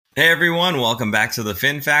Hey everyone, welcome back to the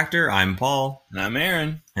Fin Factor. I'm Paul. And I'm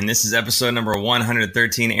Aaron. And this is episode number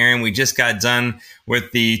 113. Aaron, we just got done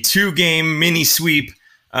with the 2-game mini sweep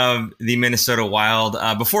of the Minnesota Wild.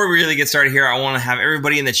 Before we really get started here, I want to have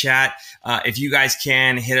everybody in the chat, if you guys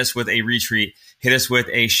can, hit us with a retweet, hit us with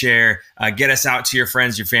a share, get us out to your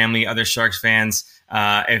friends, your family, other Sharks fans.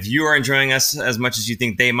 If you are enjoying us as much as you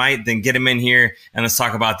think they might, then get them in here and let's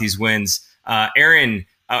talk about these wins. Aaron,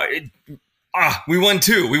 we won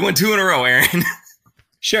two. We won 2 in a row, Aaron.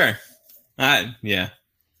 Sure. Yeah.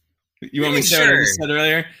 You want me to say what I just said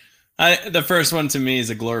earlier? The first one to me is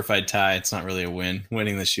a glorified tie. It's not really a win.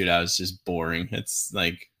 Winning the shootout is just boring. It's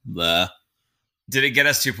like, bleh. Did it get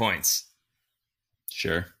us 2 points?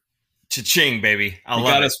 Sure. Cha-ching, baby. I love it.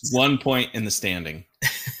 Got us 1 point in the standing.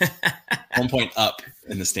 1 point up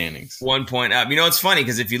in the standings. 1 point up. You know, it's funny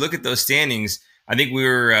because if you look at those standings, I think we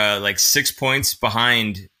were like 6 points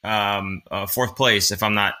behind fourth place, if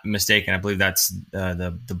I'm not mistaken. I believe that's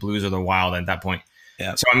the Blues or the Wild at that point.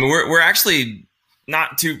 Yeah. So I mean, we're actually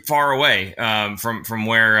not too far away from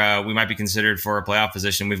where we might be considered for a playoff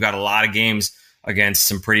position. We've got a lot of games against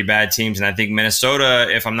some pretty bad teams, and I think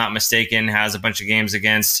Minnesota, if I'm not mistaken, has a bunch of games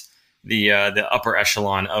against the upper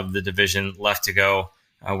echelon of the division left to go.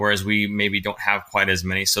 Whereas we maybe don't have quite as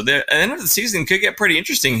many. So the end of the season could get pretty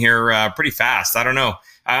interesting here pretty fast. I don't know.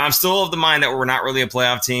 I'm still of the mind that we're not really a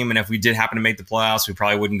playoff team. And if we did happen to make the playoffs, we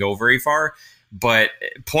probably wouldn't go very far. But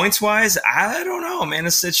points-wise, I don't know, man.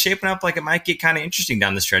 It's shaping up like it might get kind of interesting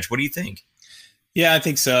down the stretch. What do you think? Yeah, I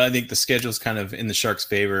think so. I think the schedule's kind of in the Sharks'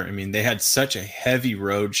 favor. I mean, they had such a heavy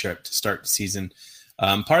road trip to start the season.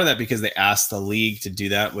 Part of that because they asked the league to do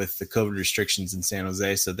that with the COVID restrictions in San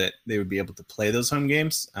Jose so that they would be able to play those home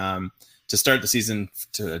games. To start the season,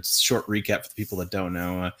 to a short recap for the people that don't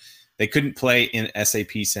know, they couldn't play in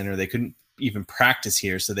SAP Center. They couldn't even practice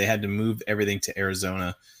here, so they had to move everything to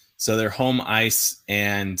Arizona. So their home ice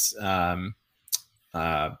and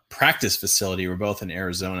practice facility were both in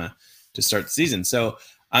Arizona to start the season. So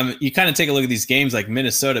you kind of take a look at these games like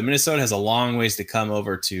Minnesota. Minnesota has a long ways to come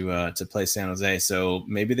over to play San Jose. So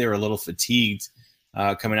maybe they were a little fatigued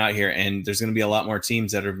coming out here, and there's going to be a lot more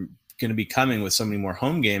teams that are going to be coming with so many more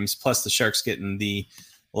home games, plus the Sharks getting the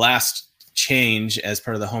last change as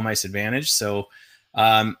part of the home ice advantage. So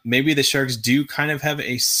maybe the Sharks do kind of have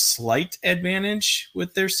a slight advantage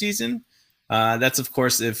with their season. That's, of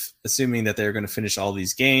course, if assuming that they're going to finish all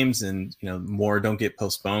these games and, more don't get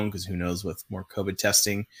postponed because who knows with more COVID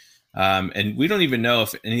testing. And we don't even know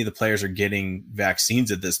if any of the players are getting vaccines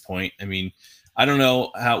at this point. I mean, I don't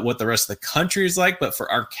know what the rest of the country is like, but for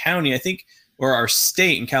our county, I think, or our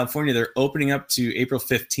state in California, they're opening up to April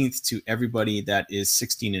 15th to everybody that is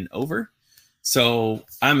 16 and over. So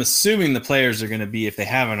I'm assuming the players are going to be, if they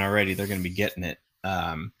haven't already, they're going to be getting it.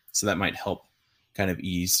 So that might help kind of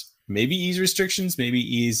ease restrictions, maybe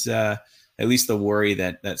ease at least the worry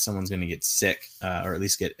that someone's going to get sick or at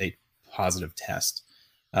least get a positive test.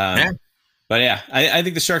 But yeah, I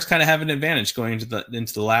think the Sharks kind of have an advantage going into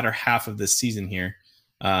the latter half of this season here.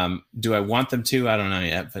 Do I want them to? I don't know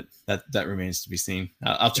yet, but that remains to be seen.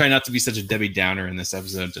 I'll try not to be such a Debbie Downer in this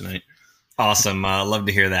episode tonight. Awesome. Love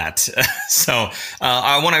to hear that. So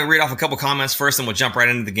I want to read off a couple comments first, and we'll jump right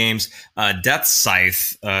into the games. Death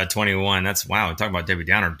Scythe 21. That's wow. Talking about Debbie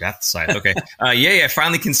Downer. Death Scythe. Okay. I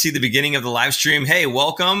finally can see the beginning of the live stream. Hey,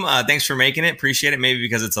 welcome. Thanks for making it. Appreciate it. Maybe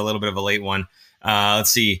because it's a little bit of a late one. Let's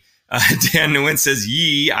see. Dan Nguyen says,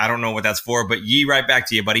 yee. I don't know what that's for, but yee right back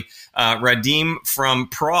to you, buddy. Radim from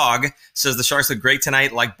Prague says the Sharks look great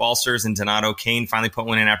tonight, like Balcers and Donato. Kane finally put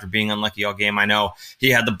one in after being unlucky all game. I know he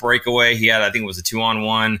had the breakaway. He had, I think it was a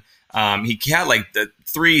 2-on-1. He had like the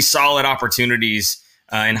 3 solid opportunities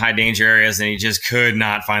in high danger areas, and he just could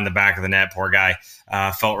not find the back of the net. Poor guy.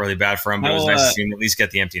 Felt really bad for him, but it was nice to see him at least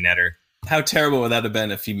get the empty netter. How terrible would that have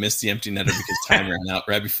been if he missed the empty netter because time ran out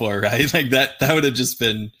right before, right? Like that would have just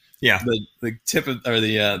been the tip of, or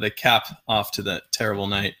the cap off to that terrible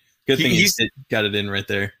night. Good thing he got it in right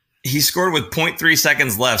there. He scored with 0.3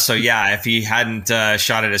 seconds left. So yeah, if he hadn't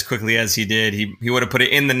shot it as quickly as he did, he would have put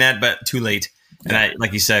it in the net, but too late. And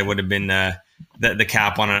like you said, would have been the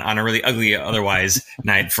cap on a really ugly otherwise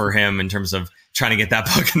night for him in terms of trying to get that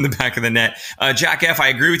puck in the back of the net. Jack F., I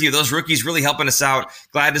agree with you. Those rookies really helping us out.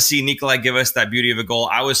 Glad to see Nikolai give us that beauty of a goal.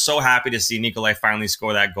 I was so happy to see Nikolai finally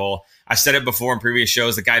score that goal. I said it before in previous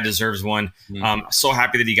shows. The guy deserves one. So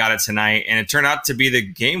happy that he got it tonight. And it turned out to be the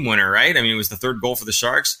game winner, right? I mean, it was the third goal for the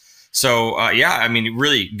Sharks. So,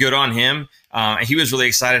 really good on him. He was really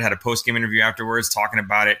excited, had a post-game interview afterwards talking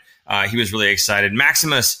about it. He was really excited.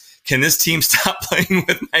 Maximus, can this team stop playing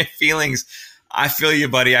with my feelings? I feel you,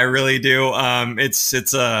 buddy. I really do. It's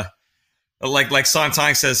Like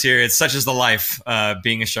Songtong says here, it's such as the life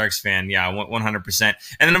being a Sharks fan. Yeah, 100%.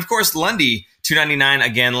 And then, of course, Lundy, $2.99.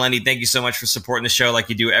 Again, Lundy, thank you so much for supporting the show like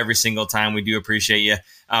you do every single time. We do appreciate you.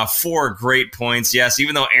 4 great points. Yes,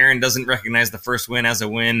 even though Aaron doesn't recognize the first win as a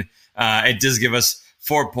win, it does give us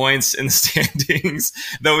 4 points in the standings.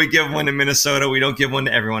 Though we give one to Minnesota, we don't give one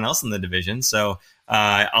to everyone else in the division. So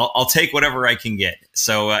I'll take whatever I can get.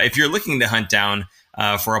 So if you're looking to hunt down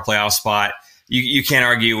for a playoff spot, you can't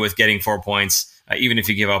argue with getting 4 points, even if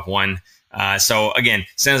you give up 1. So again,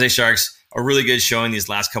 San Jose Sharks, a really good showing these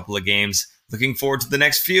last couple of games. Looking forward to the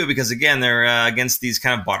next few because, again, they're against these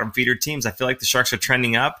kind of bottom feeder teams. I feel like the Sharks are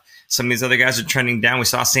trending up. Some of these other guys are trending down. We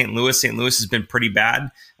saw St. Louis. St. Louis has been pretty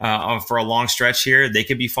bad for a long stretch here. They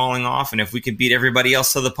could be falling off. And if we can beat everybody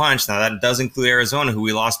else to the punch, now that does include Arizona, who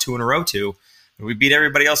we lost 2 in a row to. If we beat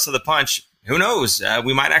everybody else to the punch, who knows?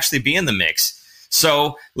 We might actually be in the mix.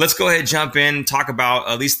 So let's go ahead and jump in, talk about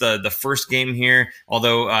at least the first game here.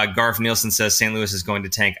 Although Garth Nielsen says St. Louis is going to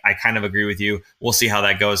tank. I kind of agree with you. We'll see how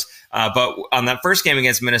that goes. But on that first game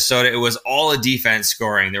against Minnesota, it was all a defense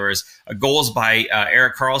scoring. There was goals by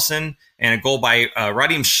Erik Karlsson and a goal by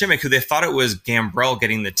Radim Šimić, who they thought it was Gambrell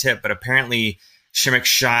getting the tip, but apparently Šimić's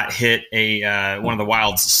shot hit one of the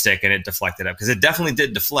Wild's stick and it deflected up because it definitely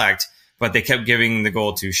did deflect, but they kept giving the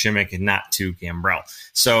goal to Šimić and not to Gambrell.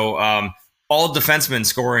 So all defensemen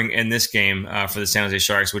scoring in this game for the San Jose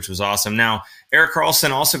Sharks, which was awesome. Now, Erik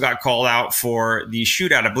Karlsson also got called out for the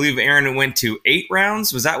shootout. I believe Aaron went to 8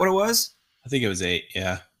 rounds. Was that what it was? I think it was 8,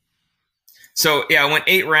 yeah. So, yeah, it went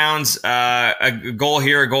 8 rounds, a goal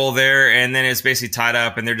here, a goal there, and then it's basically tied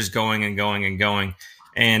up, and they're just going and going and going.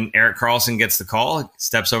 And Erik Karlsson gets the call,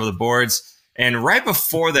 steps over the boards. And right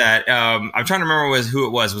before that, I'm trying to remember who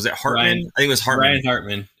it was. Was it Hartman? I think it was Hartman. Ryan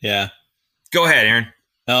Hartman, yeah. Go ahead, Aaron.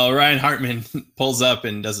 Oh, Ryan Hartman pulls up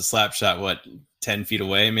and does a slap shot, 10 feet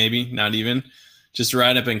away, maybe, not even, just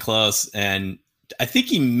right up and close. And I think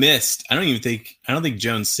he missed. I don't think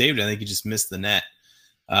Jones saved it. I think he just missed the net.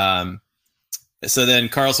 So then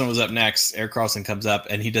Karlsson was up next. Erik Karlsson comes up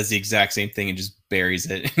and he does the exact same thing and just buries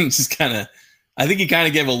it. And just I think he kind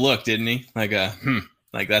of gave a look, didn't he? Like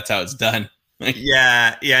like that's how it's done.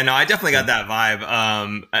 Yeah, no, I definitely got that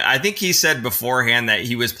vibe. I think he said beforehand that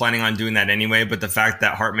he was planning on doing that anyway, but the fact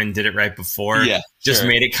that Hartman did it right before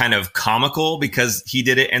made it kind of comical because he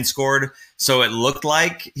did it and scored, so it looked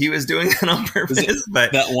like he was doing it on purpose.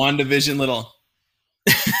 But that WandaVision little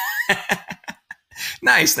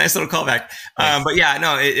nice little callback. Nice. But yeah,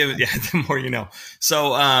 no, the more you know.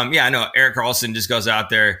 So Erik Karlsson just goes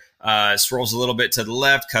out there, swirls a little bit to the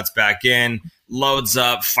left, cuts back in, loads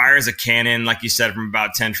up, fires a cannon, like you said, from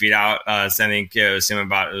about 10 feet out. I think it was him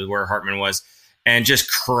about where Hartman was, and just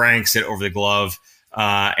cranks it over the glove.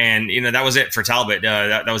 And that was it for Talbot.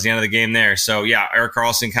 That was the end of the game there. So yeah, Erik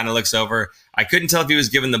Karlsson kind of looks over. I couldn't tell if he was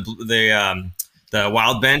giving the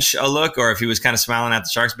Wild bench a look or if he was kind of smiling at the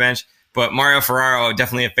Sharks bench. But Mario Ferraro,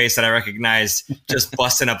 definitely a face that I recognized, just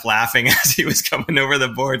busting up laughing as he was coming over the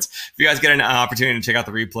boards. If you guys get an opportunity to check out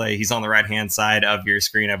the replay, he's on the right-hand side of your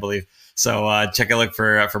screen, I believe. So check a look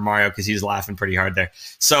for Mario because he's laughing pretty hard there.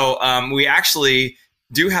 So we actually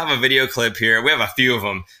do have a video clip here. We have a few of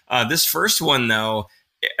them. This first one, though,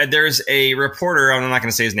 there's a reporter. I'm not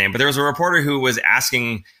going to say his name, but there was a reporter who was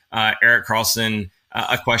asking Erik Karlsson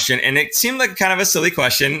a question, and it seemed like kind of a silly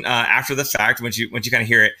question after the fact once you kind of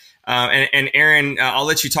hear it. And Aaron, I'll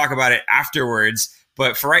let you talk about it afterwards.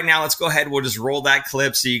 But for right now, let's go ahead. We'll just roll that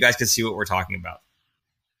clip so you guys can see what we're talking about.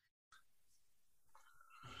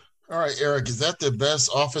 All right, Eric, is that the best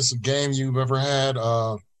offensive game you've ever had?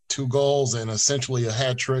 2 goals and essentially a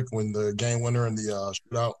hat trick when the game winner in the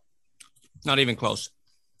shootout? Not even close.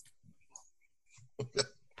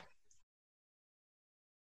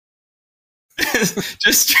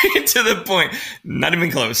 Just straight to the point. Not even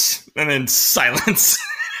close. And then silence.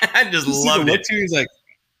 I just loved it. He's like,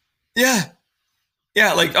 yeah.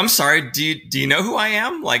 Like, I'm sorry. Do you know who I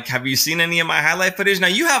am? Like, have you seen any of my highlight footage? Now,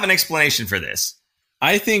 you have an explanation for this.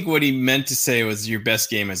 I think what he meant to say was your best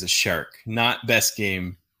game as a Shark, not best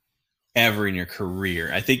game ever in your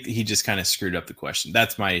career. I think he just kind of screwed up the question.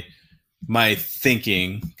 That's my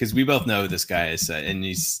thinking, because we both know who this guy is, and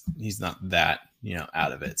he's not that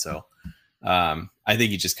out of it. So I think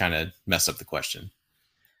he just kind of messed up the question.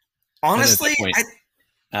 Honestly,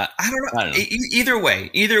 I don't know. Either way,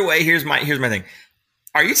 here's my thing.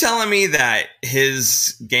 Are you telling me that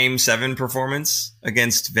his Game 7 performance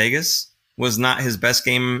against Vegas was not his best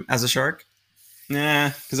game as a Shark? Nah,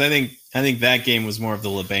 because I think that game was more of the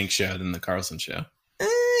LeBanc show than the Karlsson show.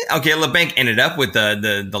 Okay, LeBanc ended up with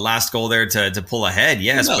the last goal there to pull ahead.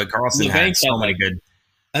 Yes, but Karlsson had so many good.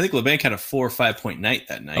 I think LeBanc had a 4 or 5 point night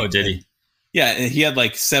that night. Oh, did he? Yeah, and he had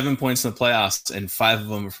like 7 points in the playoffs, and 5 of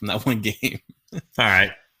them were from that one game. All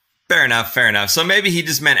right. Fair enough. So maybe he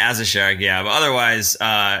just meant as a Shark, yeah. But otherwise,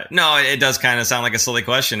 no, it does kind of sound like a silly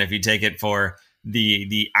question if you take it for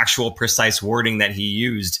the actual precise wording that he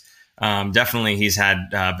used. Definitely he's had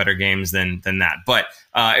better games than that. But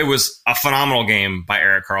it was a phenomenal game by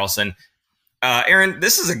Erik Karlsson. Aaron,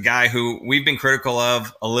 this is a guy who we've been critical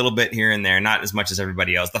of a little bit here and there, not as much as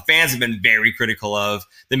everybody else. The fans have been very critical of.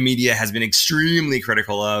 The media has been extremely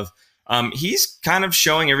critical of. He's kind of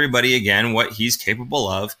showing everybody again what he's capable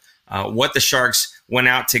of, what the Sharks went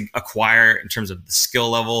out to acquire in terms of the skill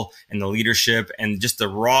level and the leadership and just the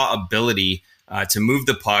raw ability to move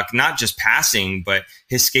the puck, not just passing, but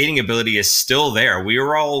his skating ability is still there. We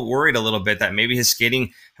were all worried a little bit that maybe his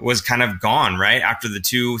skating was kind of gone, right? After the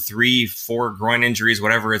 2, 3, 4 groin injuries,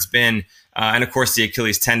 whatever it's been. And of course the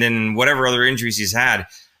Achilles tendon and whatever other injuries he's had.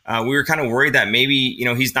 We were kind of worried that maybe,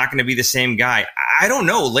 he's not going to be the same guy. I don't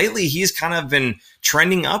know. Lately, he's kind of been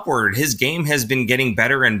trending upward. His game has been getting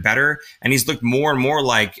better and better, and he's looked more and more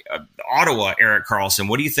like Ottawa Erik Karlsson.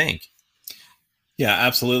 What do you think? Yeah,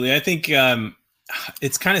 absolutely. I think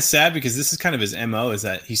it's kind of sad because this is kind of his MO, is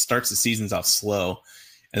that he starts the seasons off slow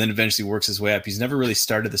and then eventually works his way up. He's never really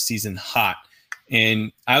started the season hot.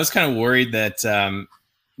 And I was kind of worried that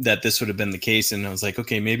that this would have been the case. And I was like,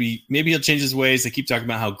 okay, maybe he'll change his ways. They keep talking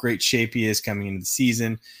about how great shape he is coming into the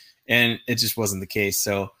season, and it just wasn't the case.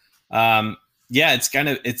 So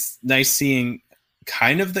it's nice seeing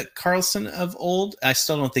kind of the Karlsson of old. I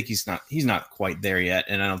still don't think he's not quite there yet.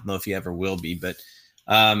 And I don't know if he ever will be, but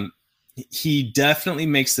he definitely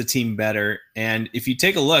makes the team better. And if you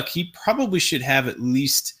take a look, he probably should have at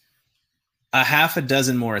least a half a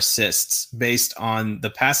dozen more assists based on the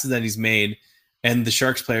passes that he's made and the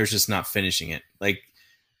Sharks players just not finishing it. Like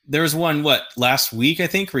there was one, last week, I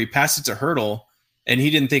think, where he passed it to Hertl and he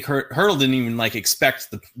didn't think Hertl didn't even expect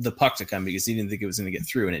the puck to come because he didn't think it was going to get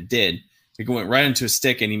through, and it did. It went right into a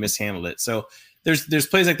stick and he mishandled it. So there's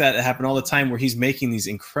plays like that happen all the time where he's making these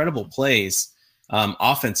incredible plays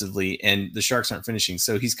offensively and the Sharks aren't finishing.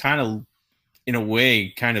 So he's kind of, in a way,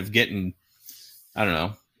 kind of getting, I don't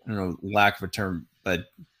know, lack of a term, but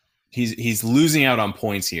he's losing out on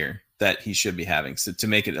points here that he should be having, so to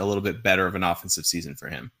make it a little bit better of an offensive season for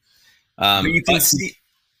him. You can see.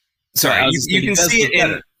 Sorry, you can see it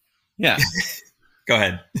in. Yeah, go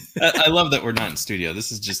ahead. I love that we're not in studio.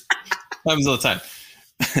 This is just happens all the time.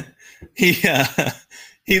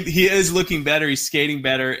 He is looking better. He's skating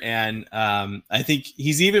better, and I think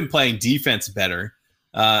he's even playing defense better.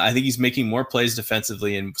 I think he's making more plays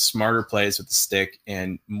defensively and smarter plays with the stick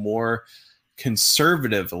and more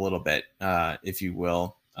conservative a little bit, if you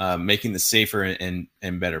will, making the safer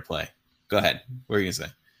and better play. Go ahead. What are you going to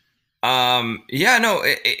say?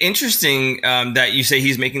 Interesting that you say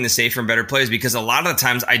he's making the safer and better plays, because a lot of the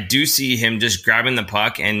times I do see him just grabbing the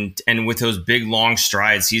puck and with those big long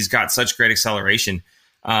strides, he's got such great acceleration.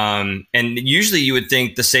 And usually you would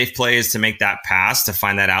think the safe play is to make that pass, to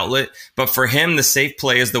find that outlet. But for him, the safe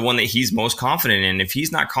play is the one that he's most confident in. If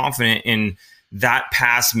he's not confident in that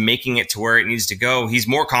pass, making it to where it needs to go, he's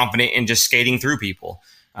more confident in just skating through people.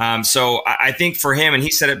 So I think for him, and he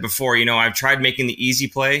said it before, I've tried making the easy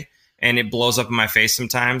play and it blows up in my face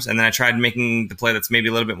sometimes. And then I tried making the play that's maybe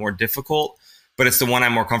a little bit more difficult, but it's the one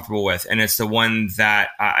I'm more comfortable with. And it's the one that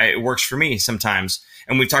it works for me sometimes.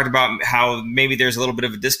 And we've talked about how maybe there's a little bit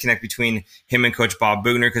of a disconnect between him and Coach Bob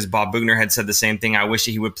Boughner, because Bob Boughner had said the same thing. I wish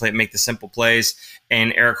he would make the simple plays.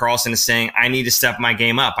 And Erik Karlsson is saying, I need to step my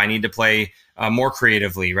game up. I need to play more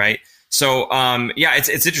creatively, right? So,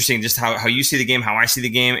 it's interesting just how you see the game, how I see the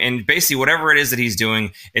game. And basically whatever it is that he's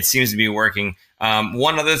doing, it seems to be working.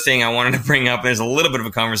 One other thing I wanted to bring up, and there's a little bit of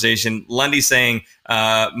a conversation. Lundy saying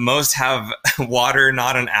most have water,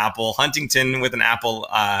 not an apple. Huntington with an apple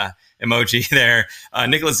emoji there.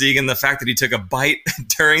 Nicholas Egan, the fact that he took a bite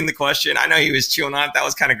during the question. I know he was chewing on it. That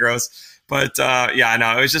was kind of gross. But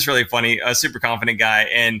it was just really funny. A super confident guy.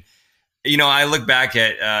 And, I look back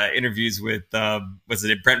at interviews with,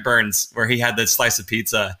 Brent Burns, where he had the slice of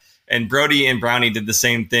pizza. And Brody and Brownie did the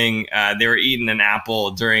same thing. They were eating an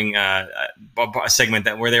apple during a segment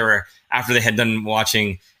where they were, after they had done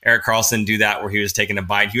watching Erik Karlsson do that, where he was taking a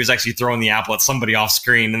bite. He was actually throwing the apple at somebody off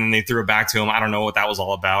screen, and then they threw it back to him. I don't know what that was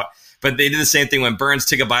all about. But they did the same thing when Burns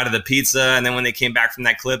took a bite of the pizza, and then when they came back from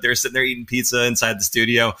that clip, they were sitting there eating pizza inside the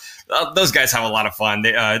studio. Those guys have a lot of fun.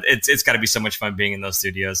 It's got to be so much fun being in those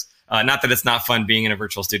studios. Not that it's not fun being in a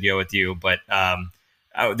virtual studio with you, but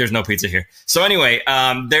there's no pizza here. So anyway,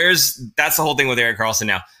 that's the whole thing with Erik Karlsson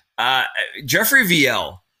now. Jeffrey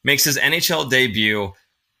Viel makes his NHL debut.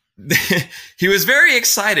 He was very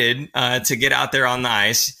excited to get out there on the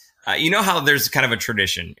ice. You know how there's kind of a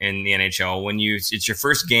tradition in the NHL when it's your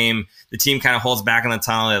first game, the team kind of holds back in the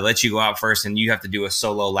tunnel, they let you go out first, and you have to do a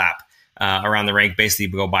solo lap around the rink. Basically,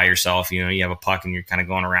 you go by yourself. You have a puck and you're kind of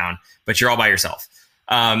going around, but you're all by yourself.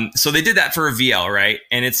 So they did that for a VL, right?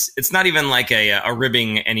 And it's not even like a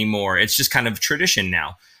ribbing anymore. It's just kind of tradition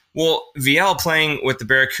now. Well, VL playing with the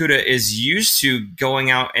Barracuda is used to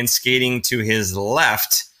going out and skating to his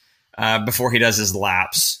left before he does his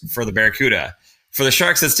laps for the Barracuda. For the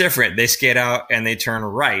Sharks, it's different. They skate out and they turn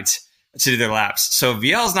right to do their laps. So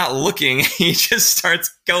VL's not looking. He just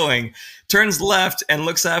starts going, turns left and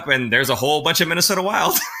looks up, and there's a whole bunch of Minnesota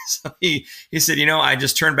Wild. So he said, I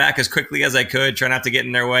just turned back as quickly as I could, try not to get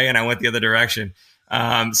in their way, and I went the other direction.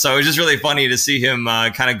 So it was just really funny to see him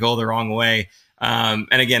kind of go the wrong way.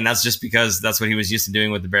 And again, that's just because that's what he was used to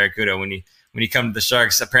doing with the Barracuda. When you come to the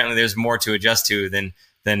Sharks, apparently there's more to adjust to than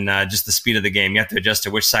just the speed of the game. You have to adjust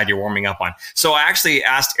to which side you're warming up on. So I actually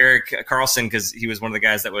asked Erik Karlsson, because he was one of the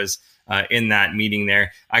guys that was in that meeting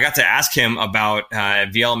there. I got to ask him about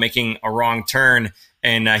VL making a wrong turn,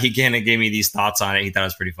 and he kind of gave me these thoughts on it. He thought it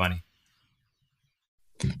was pretty funny.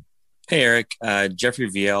 Hey, Eric.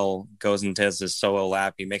 Jeffrey VL goes and does his solo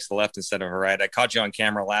lap. He makes the left instead of a right. I caught you on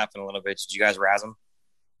camera laughing a little bit. Did you guys razz him?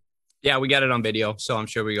 Yeah, we got it on video, so I'm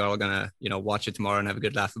sure we're all gonna, watch it tomorrow and have a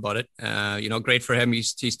good laugh about it. Great for him.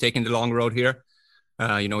 He's taking the long road here.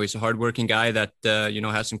 He's a hardworking guy that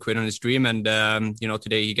hasn't quit on his dream, and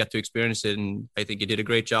today he got to experience it, and I think he did a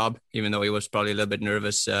great job, even though he was probably a little bit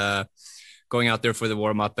nervous going out there for the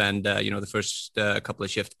warm up and the first couple of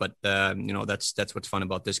shifts. But that's what's fun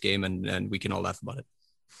about this game, and we can all laugh about it.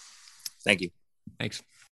 Thank you. Thanks.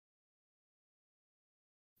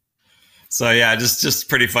 So yeah, just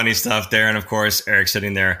pretty funny stuff there, and of course Eric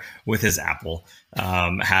sitting there with his apple,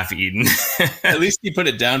 half eaten. At least he put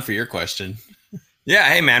it down for your question. Yeah,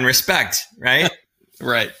 hey man, respect, right?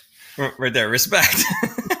 Right there, respect.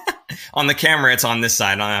 On the camera, it's on this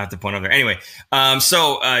side. I don't have to point over there. Anyway,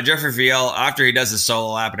 so Jeffrey VL, after he does his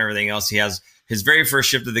solo lap and everything else, he has his very first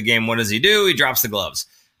shift of the game. What does he do? He drops the gloves.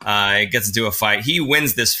 He gets into a fight. He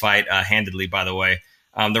wins this fight handedly, by the way.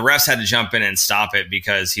 The refs had to jump in and stop it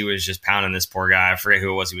because he was just pounding this poor guy. I forget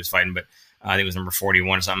who it was he was fighting, but I think it was number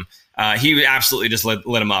 41 or something. He absolutely just lit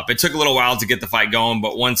him up. It took a little while to get the fight going,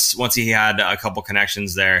 but once he had a couple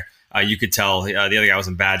connections there, you could tell the other guy was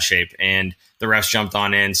in bad shape, and the refs jumped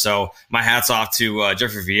on in. So my hat's off to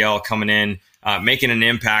Jeffrey VL coming in, making an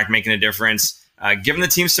impact, making a difference, giving the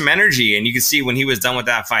team some energy. And you can see when he was done with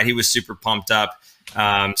that fight, he was super pumped up.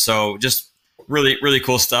 So just really, really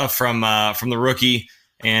cool stuff from the rookie.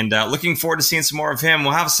 And looking forward to seeing some more of him.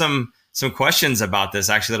 We'll have some questions about this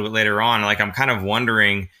actually a little bit later on. Like, I'm kind of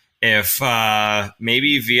wondering if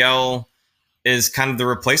maybe VL is kind of the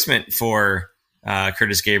replacement for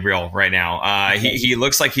Curtis Gabriel right now. He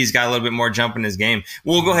looks like he's got a little bit more jump in his game.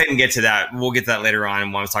 We'll go ahead and get to that. We'll get to that later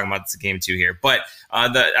on when I was talking about the game 2 here. But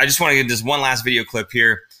I just want to get just one last video clip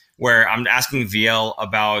here where I'm asking VL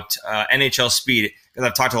about NHL speed, because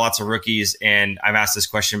I've talked to lots of rookies and I've asked this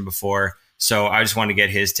question before. So I just wanted to get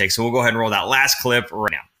his take. So we'll go ahead and roll that last clip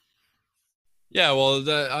right now. Yeah, well,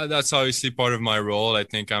 that's obviously part of my role. I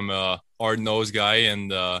think I'm a hard-nosed guy and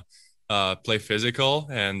play physical.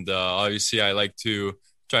 And obviously I like to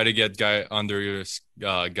try to get under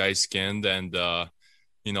guy's skin. And,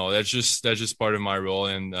 that's just part of my role.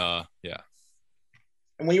 And, yeah.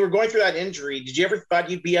 And when you were going through that injury, did you ever thought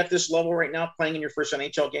you'd be at this level right now playing in your first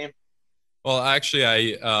NHL game? Well,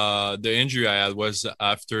 actually, the injury I had was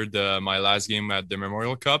after my last game at the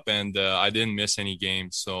Memorial Cup, and I didn't miss any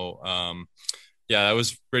games. So, yeah, that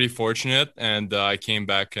was pretty fortunate, and I came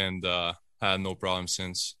back and had no problem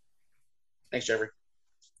since. Thanks, Jeffrey.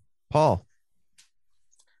 Paul.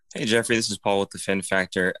 Hey, Jeffrey, this is Paul with the Fin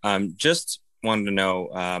Factor. Just wanted to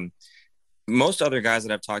know, most other guys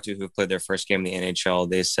that I've talked to who've played their first game in the NHL,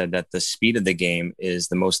 they said that the speed of the game is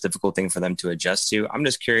the most difficult thing for them to adjust to. I'm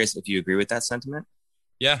just curious if you agree with that sentiment.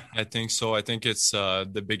 Yeah, I think so. I think it's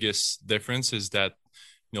the biggest difference is that,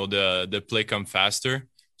 the play come faster.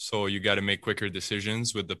 So you got to make quicker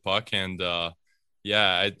decisions with the puck. And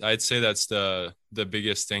yeah, I'd say that's the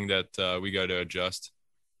biggest thing that we got to adjust.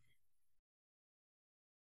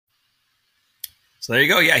 So there you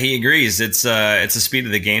go. Yeah, he agrees. It's a speed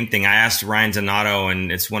of the game thing. I asked Ryan Donato,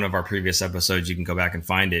 and it's one of our previous episodes. You can go back and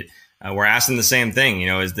find it. We're asking the same thing.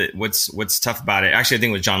 Is that what's tough about it? Actually, I think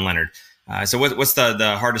it was John Leonard. So what's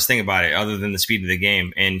the hardest thing about it, other than the speed of the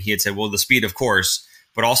game? And he had said, well, the speed, of course,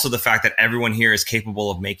 but also the fact that everyone here is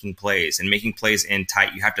capable of making plays and making plays in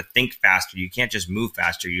tight. You have to think faster. You can't just move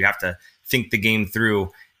faster. You have to think the game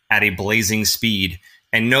through at a blazing speed.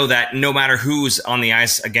 and know that no matter who's on the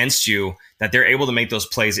ice against you, that they're able to make those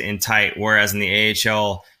plays in tight. Whereas in the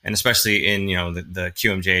AHL, and especially in the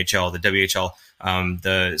QMJHL, the WHL,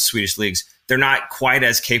 the Swedish leagues, they're not quite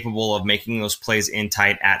as capable of making those plays in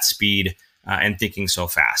tight at speed and thinking so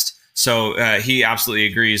fast. So he absolutely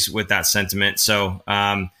agrees with that sentiment. So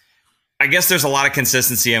I guess there's a lot of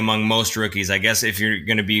consistency among most rookies. I guess if you're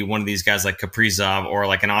going to be one of these guys like Kaprizov or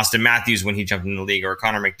like an Austin Matthews when he jumped in the league, or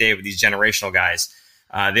Connor McDavid, these generational guys,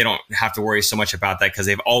 they don't have to worry so much about that because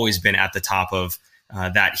they've always been at the top of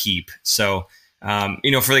that heap. So,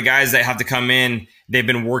 for the guys that have to come in, they've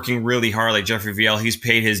been working really hard. Like Jeffrey Viel, he's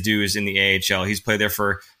paid his dues in the AHL. He's played there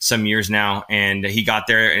for some years now, and he got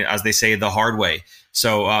there, as they say, the hard way.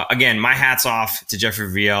 So, again, my hat's off to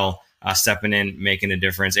Jeffrey Viel. Stepping in, making a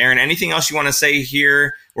difference. Aaron, anything else you want to say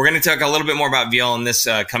here? We're going to talk a little bit more about Viel in this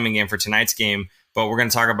coming game for tonight's game, but we're going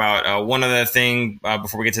to talk about one other thing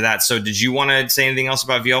before we get to that. So did you want to say anything else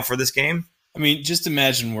about Viel for this game? I mean, just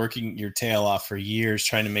imagine working your tail off for years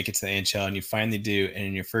trying to make it to the NHL, and you finally do, and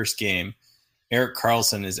in your first game, Erik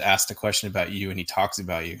Karlsson is asked a question about you, and he talks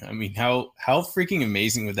about you. I mean, how freaking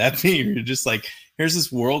amazing would that be? You're just like, here's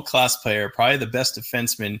this world-class player, probably the best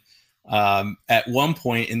defenseman at one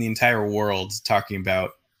point in the entire world, talking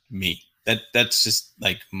about me. That's just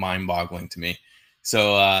like mind-boggling to me.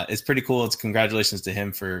 So it's pretty cool. It's congratulations to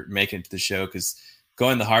him for making it to the show, because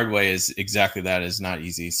going the hard way is exactly that, is not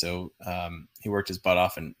easy. So he worked his butt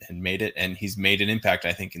off and made it, and he's made an impact,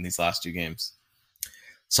 I think, in these last 2 games.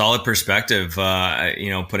 Solid perspective,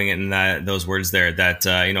 putting it in those words there, that,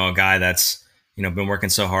 a guy that's, been working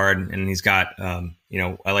so hard, and he's got,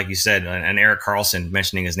 like you said, an Erik Karlsson,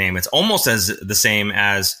 mentioning his name. It's almost as the same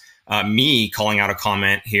as me calling out a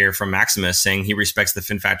comment here from Maximus saying he respects the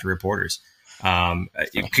Fin Factor reporters.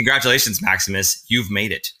 Congratulations, Maximus. You've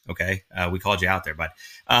made it. Okay. We called you out there, bud.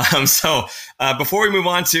 So before we move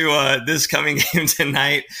on to this coming game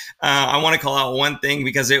tonight, I want to call out one thing,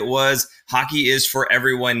 because it was Hockey is for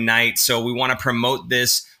Everyone night. So we want to promote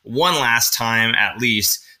this one last time, at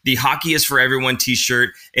least. The Hockey is for Everyone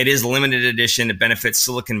t-shirt. It is limited edition. It benefits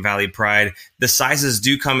Silicon Valley Pride. The sizes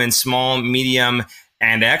do come in small, medium,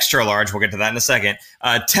 and extra large. We'll get to that in a second.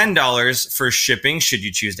 $10 for shipping, should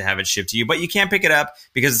you choose to have it shipped to you. But you can't pick it up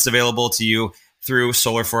because it's available to you through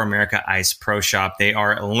Solar for America Ice Pro Shop. They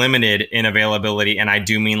are limited in availability, and I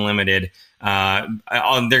do mean limited. They're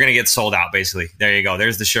going to get sold out, basically. There you go.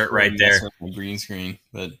 There's the shirt right there. Green screen,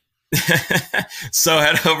 but... So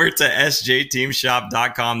head over to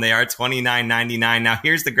sjteamshop.com. They are $29.99. Now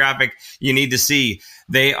here's the graphic you need to see.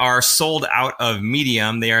 They are sold out of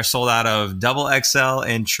medium. They are sold out of double XL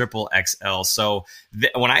and triple XL. So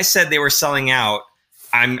when I said they were selling out,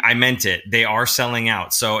 I meant it. They are selling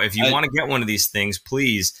out. So if you want to get one of these things,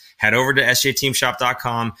 please head over to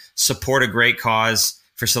sjteamshop.com, support a great cause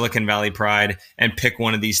for Silicon Valley Pride, and pick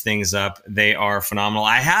one of these things up. They are phenomenal.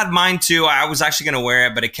 I had mine too. I was actually going to wear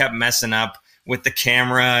it, but it kept messing up with the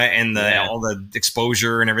camera and all the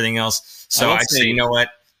exposure and everying else. So I say, you know what?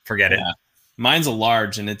 Forget it. Mine's a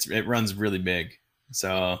large, and it runs really big.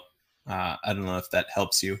 So I don't know if that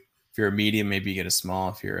helps you. If you're a medium, maybe you get a small.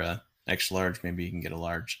 If you're a extra large, maybe you can get a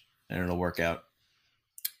large, and it'll work out.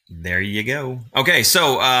 There you go. Okay,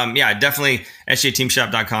 so definitely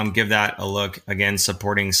sjteamshop.com. Give that a look. Again,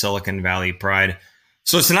 supporting Silicon Valley Pride.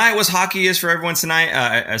 So tonight was Hockey is for Everyone tonight.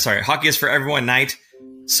 Hockey is for Everyone night.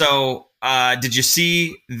 So did you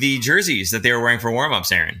see the jerseys that they were wearing for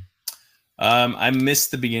warm-ups, Aaron? I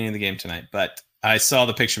missed the beginning of the game tonight, but I saw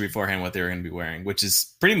the picture beforehand what they were going to be wearing, which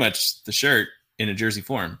is pretty much the shirt in a jersey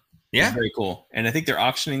form. Yeah. It's very cool. And I think they're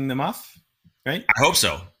auctioning them off, right? I hope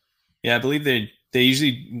so. Yeah, I believe they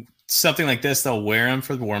usually, something like this, they'll wear them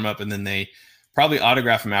for the warm-up, and then they probably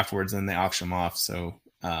autograph them afterwards, and then they auction them off. So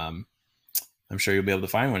I'm sure you'll be able to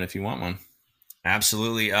find one if you want one.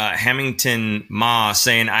 Absolutely. Hamilton Ma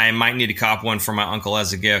saying, I might need to cop one for my uncle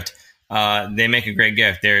as a gift. They make a great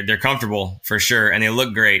gift. They're comfortable for sure, and they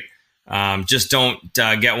look great. Just don't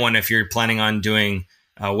get one if you're planning on doing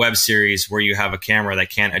a web series where you have a camera that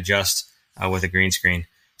can't adjust with a green screen.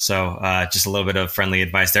 So just a little bit of friendly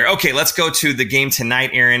advice there. Okay, let's go to the game tonight,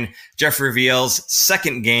 Aaron. Jeffrey Viel's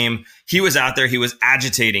second game. He was out there. He was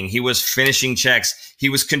agitating. He was finishing checks. He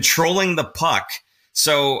was controlling the puck.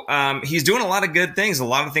 So he's doing a lot of good things, a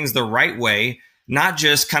lot of things the right way, not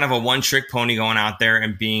just kind of a one-trick pony going out there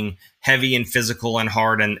and being heavy and physical and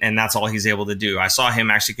hard, and that's all he's able to do. I saw him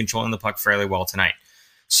actually controlling the puck fairly well tonight.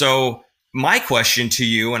 So my question to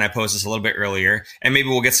you, and I posed this a little bit earlier, and maybe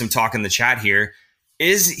we'll get some talk in the chat here,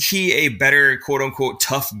 is he a better quote-unquote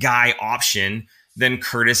tough guy option than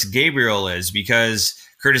Curtis Gabriel is? Because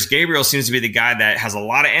Curtis Gabriel seems to be the guy that has a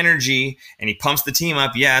lot of energy and he pumps the team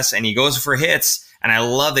up, yes, and he goes for hits. And I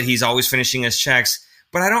love that he's always finishing his checks.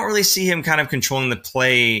 But I don't really see him kind of controlling the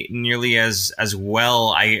play nearly as well,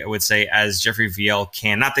 I would say, as Jeffrey Viel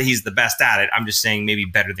can. Not that he's the best at it. I'm just saying maybe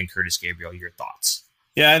better than Curtis Gabriel. Your thoughts?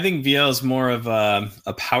 Yeah, I think Viel is more of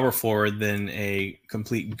a power forward than a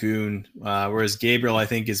complete goon, whereas Gabriel, I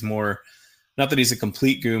think, is more, not that he's a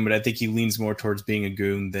complete goon, but I think he leans more towards being a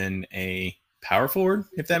goon than a power forward,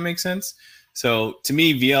 if that makes sense. So to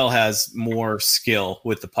me, Viel has more skill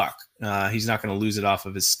with the puck. He's not going to lose it off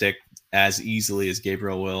of his stick as easily as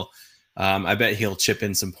Gabriel will. I bet he'll chip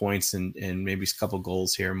in some points and maybe a couple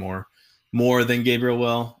goals here more than Gabriel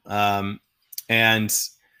will. And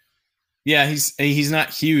yeah, he's not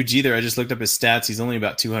huge either. I just looked up his stats. He's only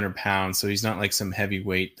about 200 pounds, so he's not like some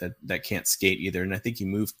heavyweight that can't skate either. And I think he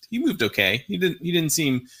moved okay. He didn't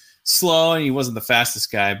seem slow, and he wasn't the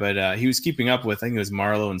fastest guy, but he was keeping up with, I think it was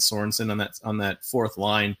Marlowe and Sorensen on that fourth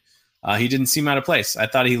line. He didn't seem out of place. I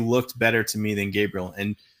thought he looked better to me than Gabriel.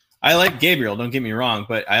 And I like Gabriel, don't get me wrong,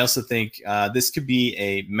 but I also think this could be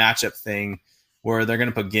a matchup thing where they're going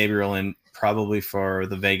to put Gabriel in probably for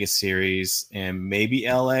the Vegas series and maybe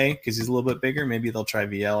LA because he's a little bit bigger. Maybe they'll try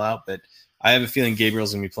VL out, but I have a feeling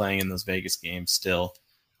Gabriel's going to be playing in those Vegas games still,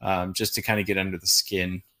 just to kind of get under the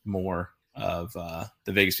skin more of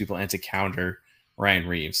the Vegas people and to counter Ryan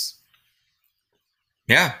Reeves.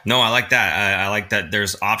 Yeah, no, I like that. I like that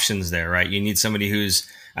there's options there, right? You need somebody who's,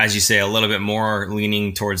 as you say, a little bit more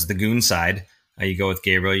leaning towards the goon side. You go with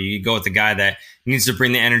Gabriel. You go with the guy that needs to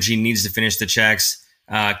bring the energy, needs to finish the checks,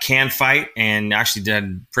 can fight, and actually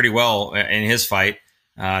did pretty well in his fight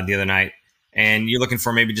the other night. And you're looking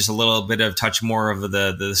for maybe just a little bit of touch more of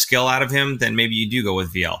the skill out of him, then maybe you do go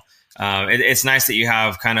with VL. It's nice that you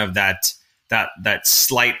have kind of that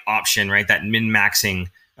slight option, right? That min-maxing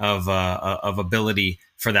of ability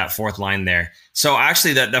for that fourth line there. So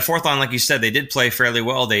actually, the fourth line, like you said, they did play fairly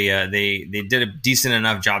well. They did a decent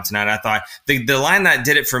enough job tonight. I thought the line that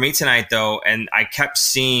did it for me tonight, though, and I kept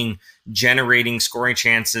seeing generating scoring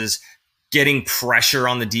chances, getting pressure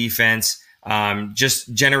on the defense,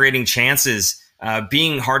 just generating chances,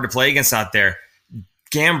 being hard to play against out there.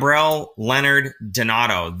 Gambrell, Leonard,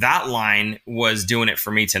 Donato, that line was doing it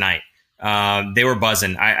for me tonight. They were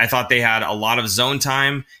buzzing. I thought they had a lot of zone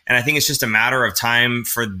time, and I think it's just a matter of time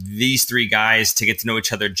for these three guys to get to know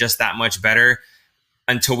each other just that much better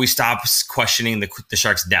until we stop questioning the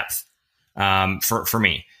Sharks' depth. For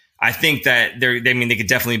me, I think that they could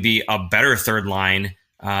definitely be a better third line,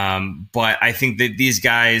 but I think that these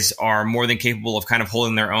guys are more than capable of kind of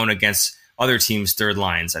holding their own against other teams' third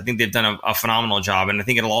lines. I think they've done a phenomenal job, and I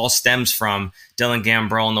think it all stems from Dylan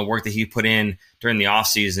Gambrell and the work that he put in during the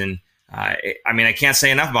offseason. I can't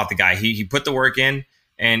say enough about the guy. He put the work in,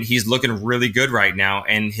 and he's looking really good right now,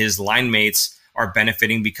 and his line mates are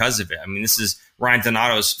benefiting because of it. I mean, this is Ryan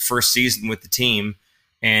Donato's first season with the team,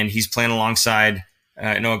 and he's playing alongside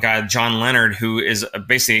a guy, John Leonard, who is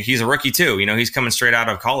basically, he's a rookie too. He's coming straight out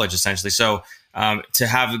of college, essentially. So to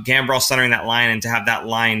have Gambrell centering that line and to have that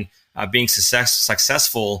line being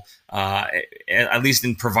successful, at least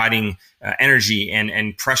in providing energy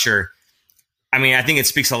and pressure, I think it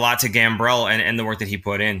speaks a lot to Gambrell and the work that he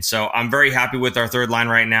put in. So I'm very happy with our third line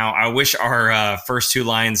right now. I wish our first two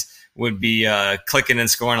lines would be clicking and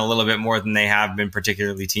scoring a little bit more than they have been,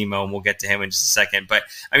 particularly Timo, and we'll get to him in just a second. But,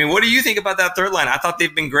 what do you think about that third line? I thought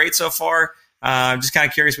they've been great so far. I'm just kind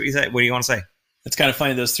of curious what you say. What do you want to say? It's kind of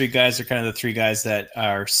funny. Those three guys are kind of the three guys that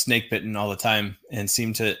are snake bitten all the time and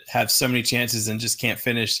seem to have so many chances and just can't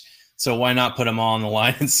finish. So why not put them all on the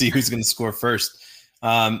line and see who's going to score first?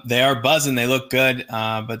 They are buzzing. They look good.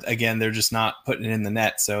 But again, they're just not putting it in the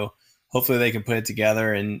net. So hopefully they can put it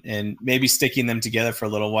together and maybe sticking them together for a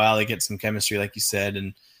little while. They get some chemistry, like you said,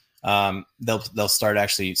 and they'll start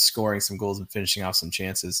actually scoring some goals and finishing off some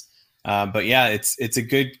chances. But yeah, it's a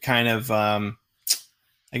good kind of,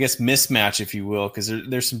 mismatch, if you will, because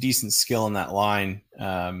there's some decent skill in that line.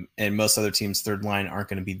 And most other teams' third line aren't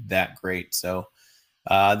going to be that great. So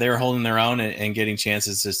they're holding their own and getting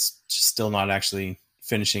chances, just still not actually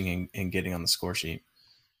finishing and getting on the score sheet.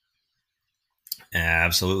 Yeah,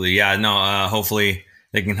 absolutely. Yeah, no, hopefully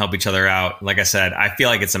they can help each other out. Like I said, I feel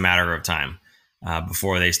like it's a matter of time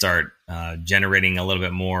before they start generating a little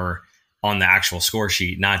bit more on the actual score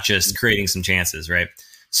sheet, not just creating some chances, right?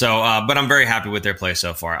 So, but I'm very happy with their play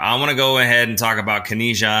so far. I want to go ahead and talk about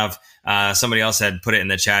Knyzhov. Somebody else had put it in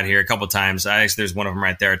the chat here a couple of times. Actually, there's one of them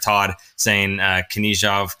right there, Todd, saying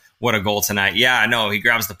Knyzhov, what a goal tonight. Yeah, I know. He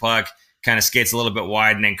grabs the puck, kind of skates a little bit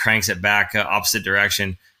wide, and then cranks it back opposite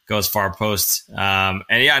direction, goes far post. And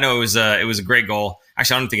yeah, I know it was a great goal.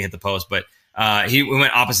 Actually, I don't think it hit the post, but we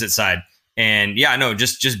went opposite side. And yeah, no,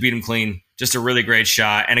 just beat him clean. Just a really great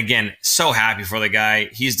shot. And again, so happy for the guy.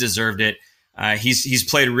 He's deserved it. He's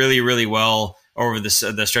played really, really well over the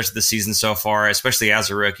stretch of the season so far, especially as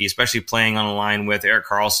a rookie, especially playing on a line with Erik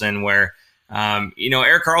Karlsson, where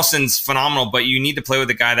Erik Karlsson's phenomenal, but you need to play with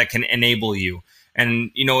a guy that can enable you.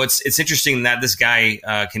 And it's interesting that this guy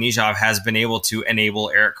Knyzhov has been able to enable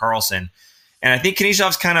Erik Karlsson. And I think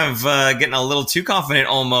Knyzhov's kind of getting a little too confident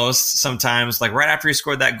almost sometimes. Like right after he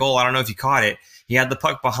scored that goal, I don't know if you caught it. He had the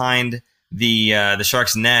puck behind the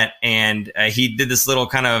Sharks net, and he did this little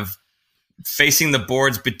kind of facing the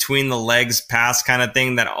boards between the legs pass kind of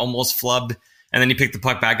thing that almost flubbed, and then he picked the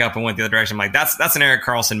puck back up and went the other direction. I'm like, that's an Erik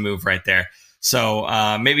Karlsson move right there.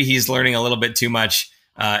 So maybe he's learning a little bit too much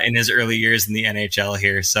in his early years in the NHL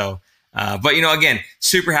here. So. But again,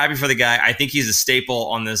 super happy for the guy. I think he's a staple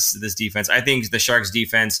on this defense. I think the Sharks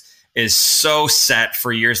defense is so set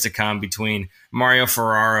for years to come between Mario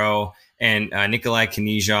Ferraro and Nikolai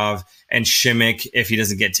Knyzhov and Šimek if he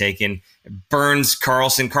doesn't get taken. Burns,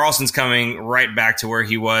 Karlsson. Karlsson's coming right back to where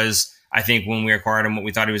he was, I think, when we acquired him, what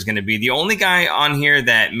we thought he was going to be. The only guy on here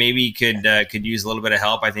that maybe could use a little bit of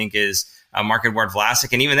help, I think, is Marc-Edouard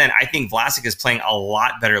Vlasic. And even then, I think Vlasic is playing a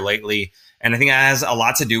lot better lately. And I think that has a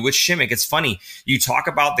lot to do with Šimek. It's funny. You talk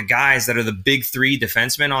about the guys that are the big three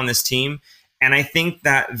defensemen on this team, and I think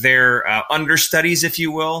that they're understudies, if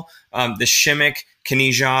you will, the Šimek,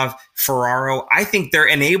 Knyzhov, Ferraro. I think they're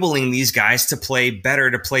enabling these guys to play better,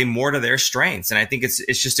 to play more to their strengths. And I think it's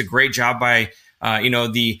just a great job by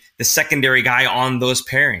the secondary guy on those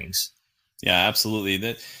pairings. Yeah, absolutely.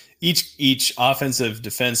 That each offensive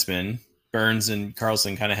defenseman, Burns and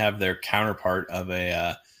Karlsson, kind of have their counterpart of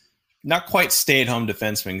a not quite stay-at-home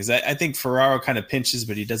defenseman, because I think Ferraro kind of pinches,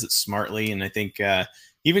 but he does it smartly. And I think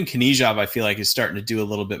even Knyzhov, I feel like, is starting to do a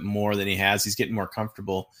little bit more than he has. He's getting more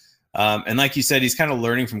comfortable. And like you said, he's kind of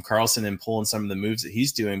learning from Karlsson and pulling some of the moves that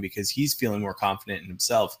he's doing because he's feeling more confident in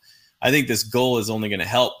himself. I think this goal is only going to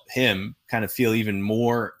help him kind of feel even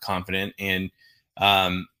more confident. And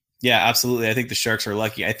yeah, absolutely. I think the Sharks are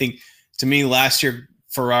lucky. I think, to me, last year,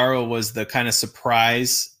 Ferraro was the kind of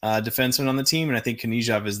surprise defenseman on the team, and I think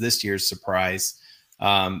Knyzhov is this year's surprise.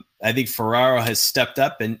 I think Ferraro has stepped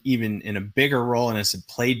up and even in a bigger role and has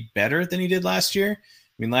played better than he did last year.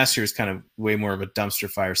 I mean, last year was kind of way more of a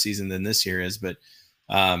dumpster fire season than this year is, but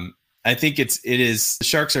I think it is the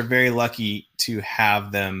Sharks are very lucky to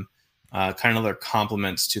have them kind of their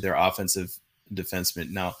complements to their offensive defenseman.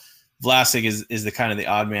 Now, Vlasic is the kind of the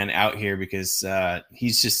odd man out here because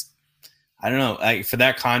he's just, I don't know. For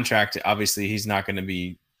that contract, obviously he's not going to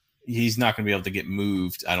be able to get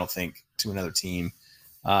moved, I don't think, to another team.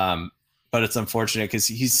 But it's unfortunate because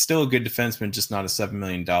he's still a good defenseman, just not a $7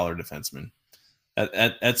 million defenseman.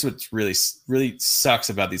 That's what's really, really sucks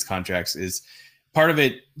about these contracts. Is part of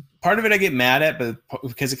it I get mad at, but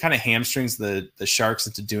because it kind of hamstrings the Sharks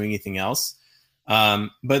into doing anything else. But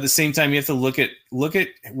at the same time, you have to look at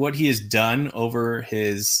what he has done over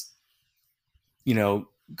his,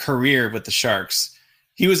 career with the Sharks.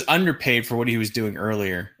 He was underpaid for what he was doing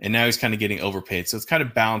earlier, and now he's kind of getting overpaid. So it's kind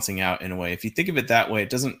of balancing out in a way. If you think of it that way, it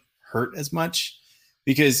doesn't hurt as much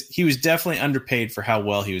because he was definitely underpaid for how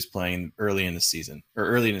well he was playing early in the season or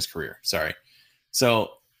early in his career. Sorry.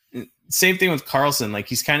 So same thing with Karlsson. Like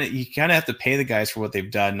you kind of have to pay the guys for what they've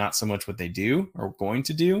done, not so much what they do or going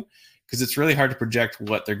to do, because it's really hard to project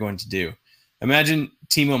what they're going to do. Imagine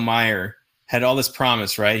Timo Meier had all this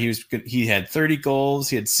promise, right? He had 30 goals.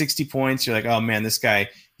 He had 60 points. You're like, oh man, this guy,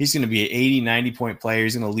 he's going to be an 80, 90 point player.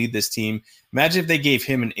 He's going to lead this team. Imagine if they gave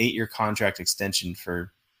him an 8-year contract extension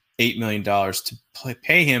for $8 million to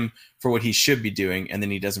pay him for what he should be doing. And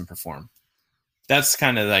then he doesn't perform. That's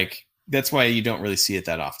kind of like, that's why you don't really see it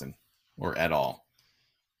that often or at all.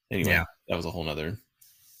 Anyway, yeah. That was a whole nother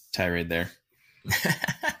tirade there.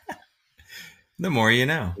 The more you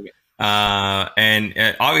know. Okay.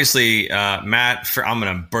 And obviously, Matt, I'm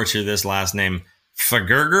going to butcher this last name,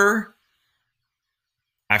 Fagerger.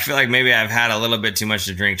 I feel like maybe I've had a little bit too much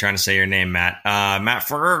to drink trying to say your name, Matt. Matt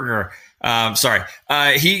Fagerger. Sorry.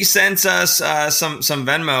 He sent us some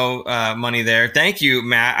Venmo money there. Thank you,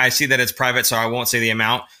 Matt. I see that it's private, so I won't say the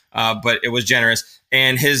amount, but it was generous.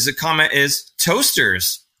 And his comment is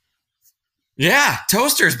toasters. Yeah,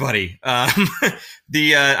 toasters, buddy.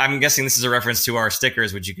 I'm guessing this is a reference to our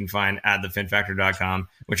stickers, which you can find at thefinfactor.com,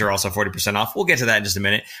 which are also 40% off. We'll get to that in just a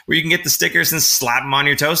minute, where you can get the stickers and slap them on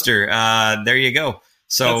your toaster. There you go.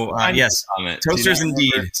 So, yes, toasters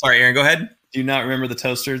indeed. Sorry, Aaron, go ahead. Do you not remember the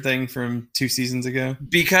toaster thing from 2 seasons ago?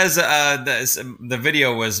 Because the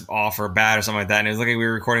video was off or bad or something like that, and it was like we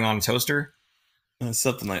were recording on a toaster.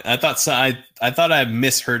 Something like I thought. So I thought I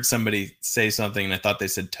misheard somebody say something, and I thought they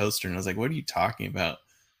said toaster, and I was like, "What are you talking about?"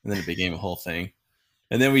 And then it became a whole thing.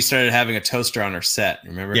 And then we started having a toaster on our set.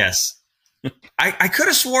 Remember? Yes. I could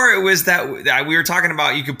have swore it was that we were talking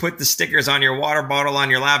about you could put the stickers on your water bottle, on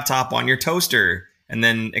your laptop, on your toaster, and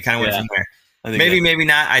then it kind of went from there. Maybe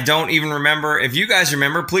not. I don't even remember. If you guys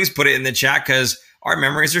remember, please put it in the chat because our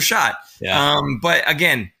memories are shot. Yeah. But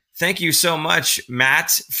again, thank you so much,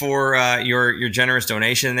 Matt, for your generous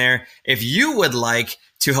donation there. If you would like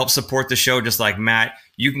to help support the show just like Matt,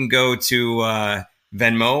 you can go to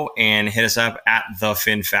Venmo and hit us up at The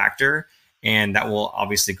Fin Factor. And that will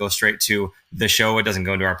obviously go straight to the show. It doesn't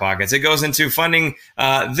go into our pockets. It goes into funding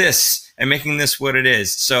this and making this what it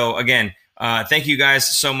is. So again, thank you guys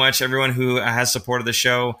so much, everyone who has supported the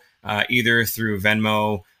show, either through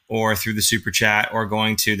Venmo or through the super chat or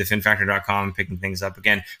going to thefinfactor.com and picking things up.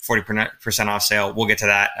 Again, 40% off sale. We'll get to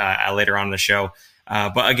that later on in the show.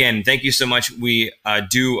 But again, thank you so much. We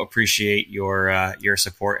do appreciate your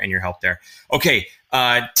support and your help there. Okay,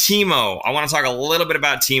 Timo. I want to talk a little bit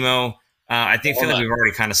about Timo. I feel like we've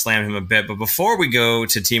already kind of slammed him a bit. But before we go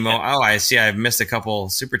to Timo, I see I've missed a couple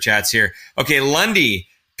super chats here. Okay, Lundy.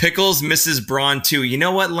 Pickles Mrs. Braun too. You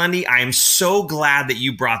know what, Lundy? I am so glad that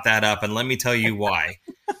you brought that up, and let me tell you why.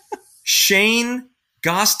 Shane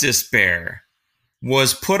Gostisbehere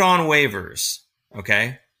was put on waivers,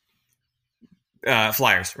 okay?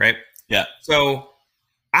 Flyers, right? Yeah. So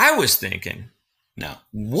I was thinking,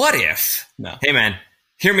 what if? No. Hey, man,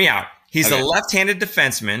 hear me out. He's a left-handed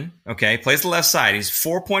defenseman, okay? Plays the left side. He's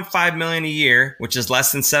 $4.5 million a year, which is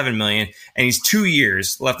less than $7 million, and he's 2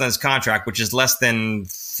 years left on his contract, which is less than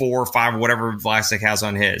 4 or 5, whatever Vlasic has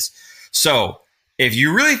on his. So if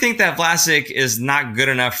you really think that Vlasic is not good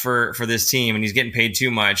enough for this team and he's getting paid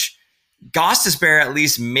too much, Gostisbehere at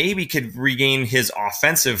least maybe could regain his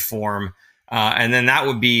offensive form, and then that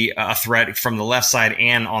would be a threat from the left side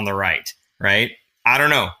and on the right, right? I don't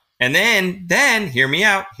know. And then hear me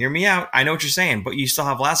out. I know what you're saying, but you still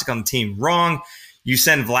have Vlasic on the team. Wrong. You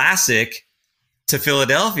send Vlasic to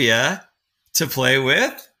Philadelphia to play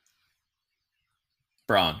with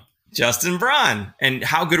Braun. Justin Braun. And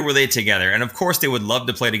how good were they together? And of course, they would love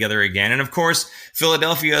to play together again. And of course,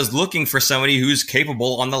 Philadelphia is looking for somebody who's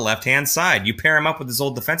capable on the left-hand side. You pair him up with his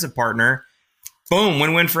old defensive partner. Boom,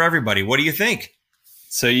 win-win for everybody. What do you think?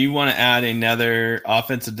 So you want to add another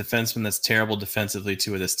offensive defenseman that's terrible defensively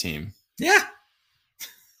to this team? Yeah.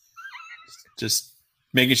 Just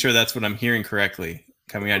making sure that's what I'm hearing correctly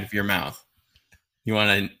coming out of your mouth. You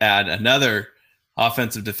want to add another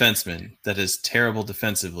offensive defenseman that is terrible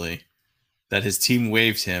defensively, that his team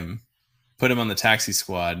waived him, put him on the taxi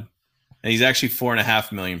squad, and he's actually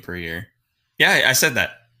 $4.5 million per year. Yeah, I said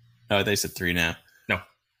that. Oh, they said 3 now. No.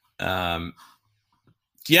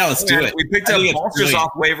 Yeah, let's do it. We picked up Bolsters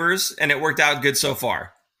off waivers, and it worked out good so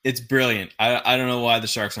far. It's brilliant. I don't know why the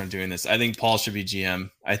Sharks aren't doing this. I think Paul should be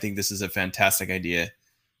GM. I think this is a fantastic idea.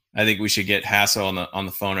 I think we should get Hasso on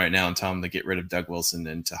the phone right now and tell him to get rid of Doug Wilson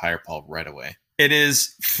and to hire Paul right away. It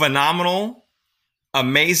is phenomenal,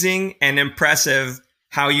 amazing, and impressive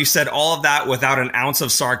how you said all of that without an ounce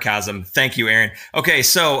of sarcasm. Thank you, Aaron. Okay,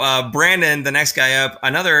 so Brandon, the next guy up,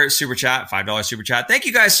 another super chat, $5 super chat. Thank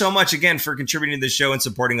you guys so much again for contributing to the show and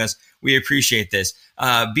supporting us. We appreciate this.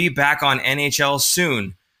 Be back on NHL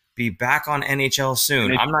soon.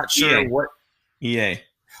 I'm not sure what. EA.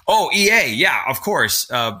 Oh, EA. Yeah, of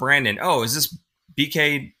course. Brandon. Oh, is this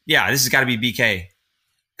BK? Yeah, this has got to be BK.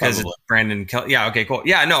 Because it's Brandon. Yeah, okay, cool.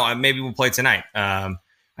 Yeah, no, maybe we'll play tonight.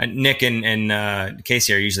 Nick and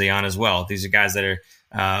Casey are usually on as well. These are guys that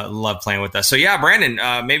are love playing with us. So yeah,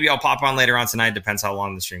 Brandon, maybe I'll pop on later on tonight. Depends how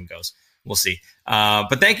long the stream goes. We'll see.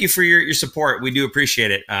 But thank you for your support. We do appreciate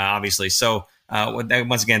it, obviously. So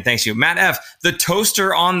once again, thanks you. Matt F., the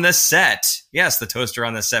toaster on the set. Yes, the toaster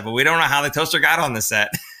on the set, but we don't know how the toaster got on the set.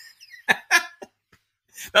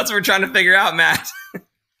 That's what we're trying to figure out, Matt.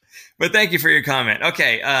 But thank you for your comment.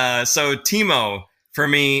 Okay, so Timo, for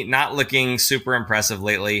me, not looking super impressive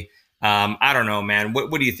lately. I don't know, man.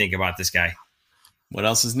 What do you think about this guy? What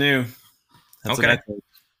else is new? That's okay. What I think.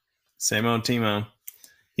 Same old Timo.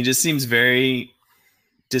 He just seems very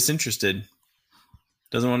disinterested.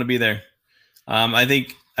 Doesn't want to be there. I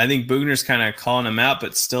think Bugner's kind of calling him out,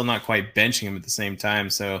 but still not quite benching him at the same time.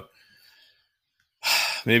 So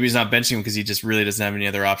maybe he's not benching him because he just really doesn't have any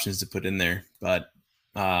other options to put in there. But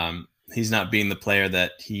he's not being the player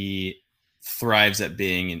that he thrives at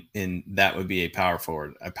being, and that would be a power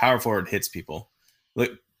forward. A power forward hits people.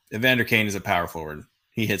 Look, Evander Kane is a power forward.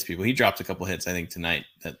 He hits people. He dropped a couple hits, I think, tonight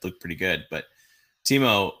that looked pretty good. But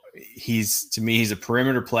Timo, he's a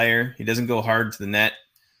perimeter player. He doesn't go hard to the net.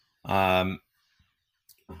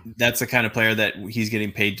 that's the kind of player that he's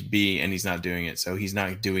getting paid to be, and he's not doing it. So he's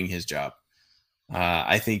not doing his job.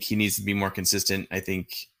 I think he needs to be more consistent. I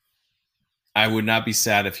think I would not be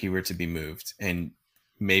sad if he were to be moved and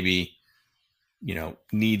maybe,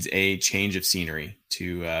 needs a change of scenery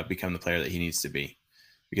to become the player that he needs to be,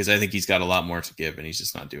 because I think he's got a lot more to give and he's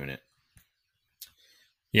just not doing it.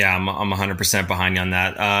 Yeah, I'm 100% behind you on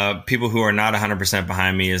that. People who are not 100%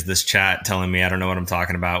 behind me is this chat telling me I don't know what I'm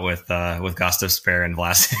talking about with Gustav Spare and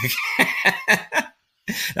Vlasic.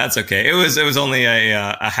 That's okay. It was only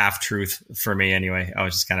a half truth for me anyway. I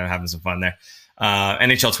was just kind of having some fun there.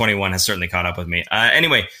 NHL 21 has certainly caught up with me.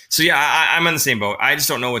 Anyway, so yeah, I'm on the same boat. I just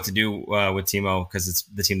don't know what to do with Timo because it's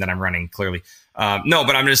the team that I'm running, clearly. No,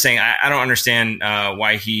 but I'm just saying I don't understand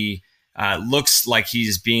why he looks like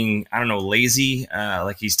he's being, I don't know, lazy,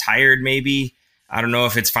 like he's tired maybe. I don't know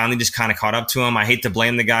if it's finally just kind of caught up to him. I hate to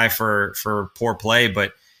blame the guy for poor play,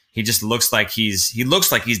 but he just looks like he's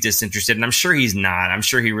disinterested, and I'm sure he's not. I'm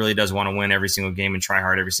sure he really does want to win every single game and try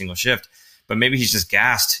hard every single shift. But maybe he's just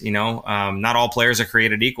gassed, Not all players are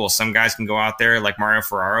created equal. Some guys can go out there like Mario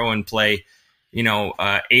Ferraro and play,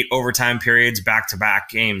 8 overtime periods back-to-back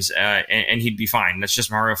games, and he'd be fine. That's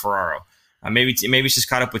just Mario Ferraro. Maybe it's just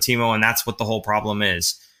caught up with Timo, and that's what the whole problem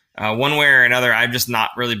is. One way or another, I've just not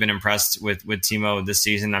really been impressed with Timo this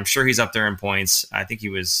season. I'm sure he's up there in points. I think he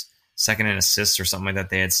was second in assists or something like that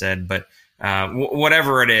they had said, but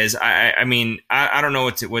whatever it is, I don't know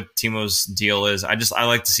what Timo's deal is. I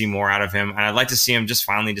like to see more out of him, and I'd like to see him just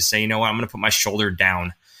finally just say, you know what, I'm going to put my shoulder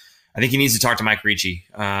down. I think he needs to talk to Mike Ricci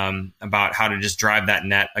about how to just drive that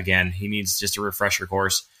net again. He needs just a refresher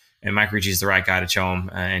course, and Mike Ricci is the right guy to show him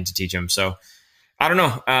and to teach him. So I don't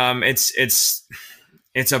know.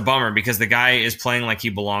 It's a bummer because the guy is playing like he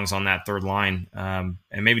belongs on that third line, and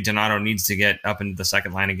maybe Donato needs to get up into the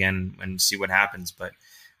second line again and see what happens, but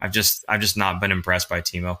I've just not been impressed by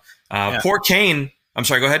Timo. Poor Kane. I'm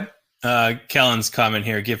sorry. Go ahead. Kellen's comment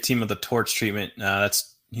here: give Timo the torch treatment.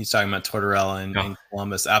 He's talking about Tortorella in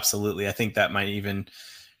Columbus. Absolutely, I think that might even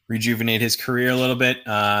rejuvenate his career a little bit.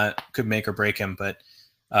 Could make or break him. But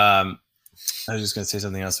I was just going to say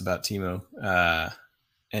something else about Timo,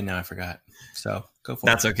 and now I forgot. So go for it.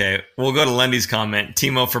 That's okay. We'll go to Lendy's comment.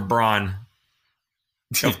 Timo for Braun.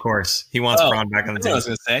 Of course, he wants Braun back on the team. I was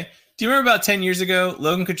going to say. Do you remember about 10 years ago,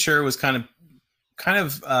 Logan Couture was kind of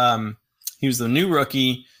he was the new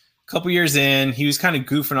rookie. A couple years in, he was kind of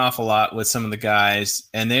goofing off a lot with some of the guys,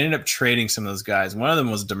 and they ended up trading some of those guys. One of them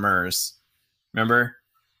was Demers. Remember?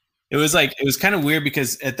 It was kind of weird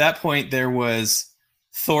because at that point there was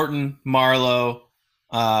Thornton, Marlowe,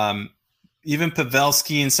 even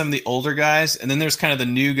Pavelski and some of the older guys, and then there's kind of the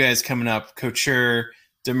new guys coming up, Couture,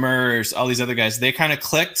 Demers, all these other guys. They kind of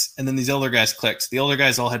clicked, and then these older guys clicked. The older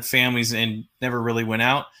guys all had families and never really went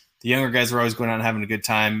out. The younger guys were always going out and having a good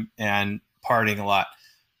time and partying a lot.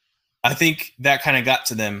 I think that kind of got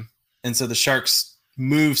to them, and so the Sharks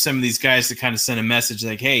moved some of these guys to kind of send a message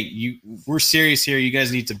like, "Hey, we're serious here. You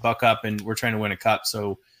guys need to buck up, and we're trying to win a cup.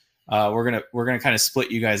 So we're gonna kind of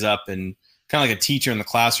split you guys up, and kind of like a teacher in the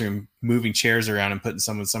classroom moving chairs around and putting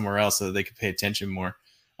someone somewhere else so that they could pay attention more."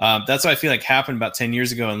 That's what I feel like happened about 10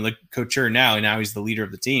 years ago. And look, Couture now he's the leader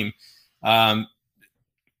of the team.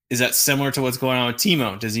 Is that similar to what's going on with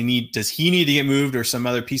Timo? Does he need to get moved, or some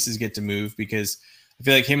other pieces get to move? Because I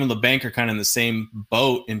feel like him and LeBanc are kind of in the same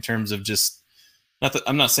boat in terms of just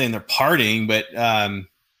I'm not saying they're partying, but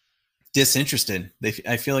disinterested.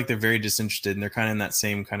 I feel like they're very disinterested, and they're kind of in that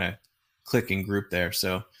same kind of clicking group there.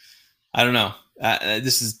 So I don't know.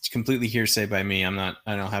 This is completely hearsay by me. I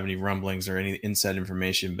don't have any rumblings or any inside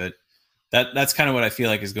information, but that's kind of what I feel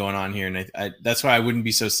like is going on here. And that's why I wouldn't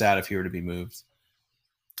be so sad if he were to be moved.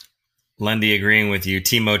 Lendy agreeing with you.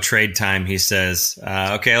 Timo trade time, he says.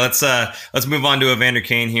 Okay, let's move on to Evander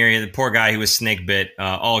Kane here. The poor guy, he was snake bit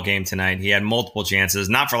all game tonight. He had multiple chances,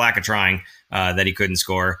 not for lack of trying, that he couldn't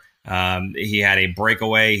score. He had a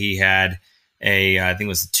breakaway. He had I think it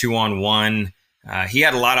was a 2-on-1. He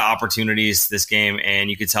had a lot of opportunities this game,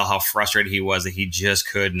 and you could tell how frustrated he was that he just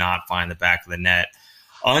could not find the back of the net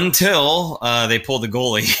until they pulled the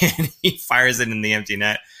goalie and he fires it in the empty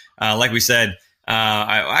net. Like we said,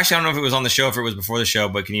 I don't know if it was on the show, if it was before the show,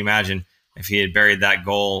 but can you imagine if he had buried that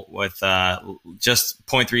goal with just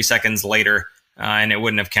 0.3 seconds later and it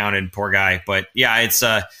wouldn't have counted, poor guy. But yeah,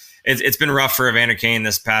 it's been rough for Evander Kane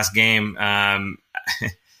this past game.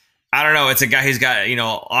 I don't know. It's a guy who's got,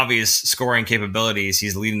 obvious scoring capabilities.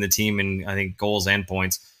 He's leading the team in, I think, goals and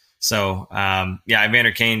points. So,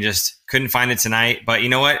 Evander Kane just couldn't find it tonight. But you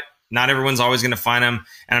know what? Not everyone's always going to find him.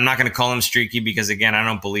 And I'm not going to call him streaky because, again, I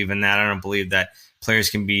don't believe in that. I don't believe that players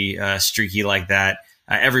can be streaky like that.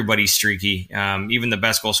 everybody's streaky. Even the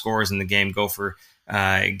best goal scorers in the game go for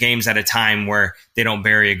games at a time where they don't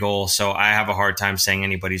bury a goal. So I have a hard time saying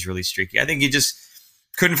anybody's really streaky. I think he just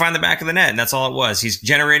couldn't find the back of the net, and that's all it was. He's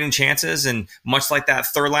generating chances, and much like that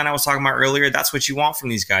third line I was talking about earlier, that's what you want from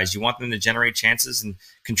these guys. You want them to generate chances and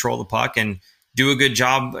control the puck and do a good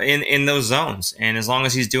job in those zones. And as long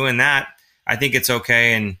as he's doing that, I think it's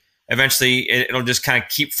okay. And eventually it'll just kind of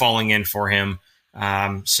keep falling in for him.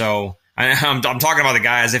 I'm talking about the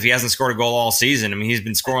guy as if he hasn't scored a goal all season. I mean, he's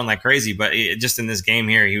been scoring like crazy, but just in this game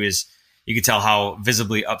here, you could tell how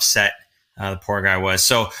visibly upset the poor guy was.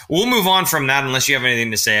 So we'll move on from that unless you have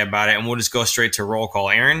anything to say about it, and we'll just go straight to roll call.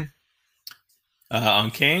 Aaron?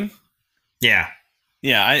 On Kane? Yeah.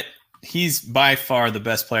 Yeah, he's by far the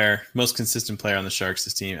best player, most consistent player on the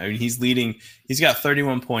Sharks' team. I mean, he's leading. He's got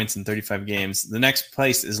 31 points in 35 games. The next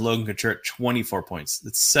place is Logan Couture at 24 points.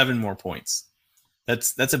 That's 7 more points.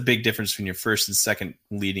 That's a big difference between your first and second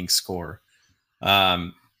leading scorer.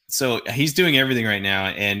 So he's doing everything right now,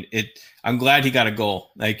 and I'm glad he got a goal,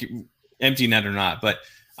 like empty net or not. But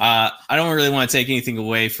I don't really want to take anything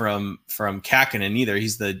away from Kähkönen either.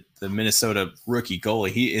 He's the Minnesota rookie goalie.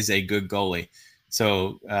 He is a good goalie.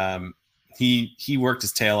 So he worked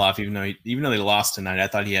his tail off, even though they lost tonight. I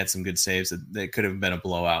thought he had some good saves. That could have been a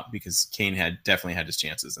blowout because Kane definitely had his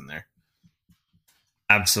chances in there.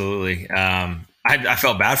 Absolutely. I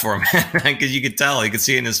felt bad for him because you could tell, you could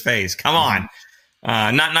see it in his face. Come on.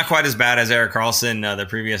 Not quite as bad as Erik Karlsson the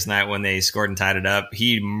previous night when they scored and tied it up.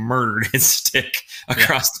 He murdered his stick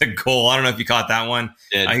across the goal. I don't know if you caught that one.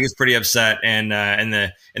 He was pretty upset, and in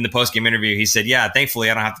the post game interview, he said, "Yeah, thankfully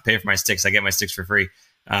I don't have to pay for my sticks. I get my sticks for free."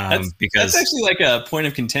 Because that's actually like a point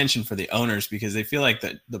of contention for the owners because they feel like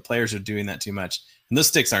that the players are doing that too much, and those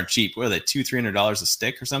sticks aren't cheap. What are they, $200-$300 a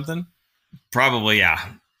stick or something? Probably, yeah.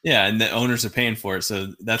 Yeah, and the owners are paying for it.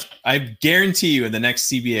 So I guarantee you in the next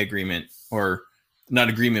CBA agreement, or not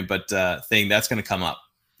agreement, but thing, that's going to come up.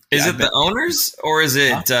 Is it the owners or is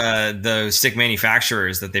it the stick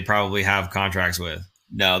manufacturers that they probably have contracts with?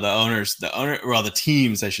 No, the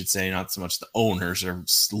teams, I should say, not so much the owners are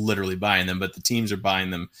literally buying them, but the teams are buying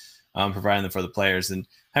them, providing them for the players. And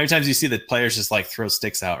how many times do you see the players just like throw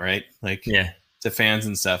sticks out, right? Like to fans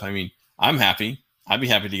and stuff. I mean, I'm happy. I'd be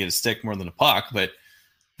happy to get a stick more than a puck, but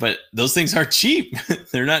those things aren't cheap.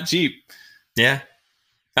 They're not cheap. Yeah.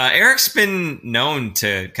 Eric's been known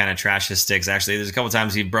to kind of trash his sticks, actually. There's a couple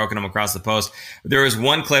times he's broken them across the post. There was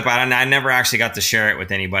one clip, I never actually got to share it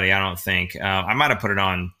with anybody, I don't think. I might have put it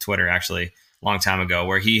on Twitter, actually, a long time ago,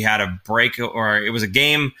 where he had a break, or it was a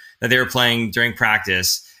game that they were playing during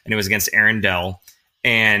practice, and it was against Aaron Dell.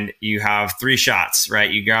 And you have 3 shots, right?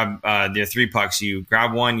 You grab there are 3 pucks. You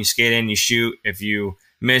grab one, you skate in, you shoot. If you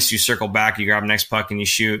miss, you circle back, you grab the next puck, and you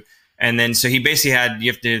shoot. And then, so he basically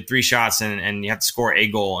you have to do 3 shots and you have to score a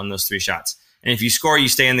goal in those 3 shots. And if you score, you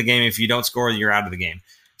stay in the game. If you don't score, you're out of the game.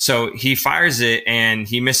 So he fires it and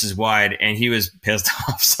he misses wide and he was pissed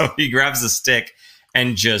off. So he grabs the stick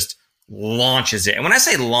and just launches it. And when I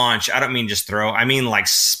say launch, I don't mean just throw. I mean like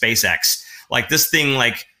SpaceX. Like this thing,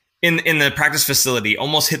 like in the practice facility,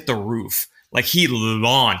 almost hit the roof. Like he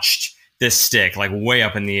launched this stick like way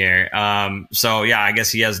up in the air. So yeah, I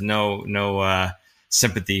guess he has no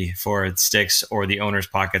sympathy for sticks or the owner's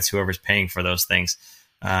pockets, whoever's paying for those things.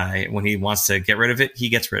 When he wants to get rid of it, he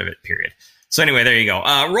gets rid of it, period. So anyway, there you go.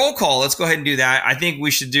 Roll call. Let's go ahead and do that. I think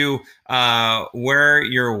we should do where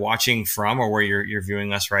you're watching from or where you're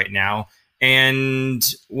viewing us right now. And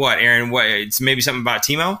what, Aaron, it's maybe something about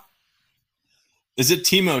Timo? Is it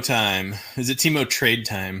Timo time? Is it Timo trade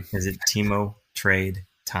time? Is it Timo trade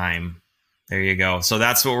time? There you go. So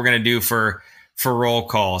that's what we're going to do for roll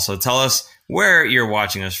call. So tell us where you're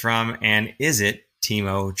watching us from, and is it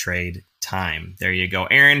Timo trade time? There you go.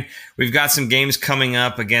 Aaron, we've got some games coming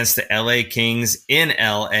up against the LA Kings in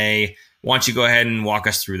LA. Why don't you go ahead and walk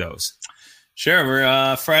us through those? Sure.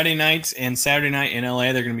 We're Friday night and Saturday night in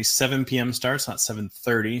LA. They're going to be 7 p.m. starts, not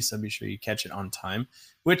 7:30, so be sure you catch it on time.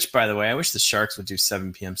 Which, by the way, I wish the Sharks would do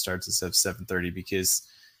 7 p.m. starts instead of 7:30 because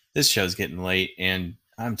this show's getting late and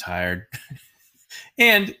I'm tired.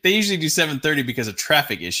 And they usually do 7:30 because of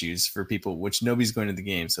traffic issues for people, which nobody's going to the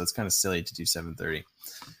game. So it's kind of silly to do 7:30.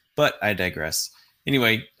 But I digress.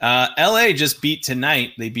 Anyway, LA just beat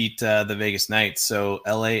tonight. They beat the Vegas Knights. So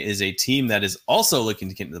LA is a team that is also looking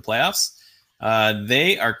to get into the playoffs.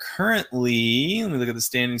 They are currently, let me look at the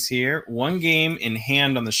standings here, 1 game in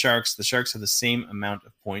hand on the Sharks. The Sharks have the same amount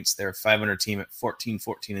of points. They're a 500 team at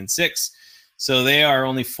 14-14-6. So they are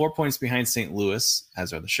only 4 points behind St. Louis,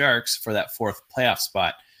 as are the Sharks, for that 4th playoff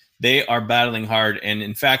spot. They are battling hard. And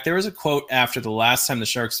in fact, there was a quote after the last time the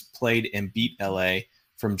Sharks played and beat LA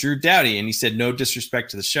from Drew Dowdy, and he said, no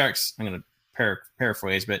disrespect to the Sharks. I'm going to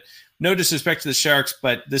paraphrase, but no disrespect to the Sharks,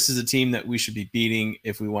 but this is a team that we should be beating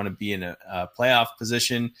if we want to be in a playoff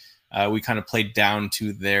position. We kind of played down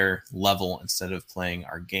to their level instead of playing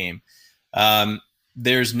our game.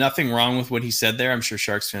 There's nothing wrong with what he said there. I'm sure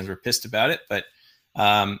Sharks fans were pissed about it, but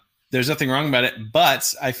there's nothing wrong about it.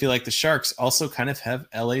 But I feel like the Sharks also kind of have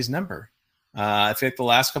LA's number. I feel like the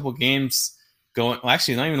last couple games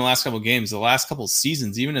actually not even the last couple games, the last couple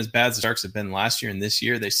seasons, even as bad as the Sharks have been last year and this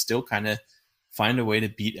year, they still kind of find a way to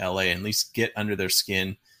beat LA and at least get under their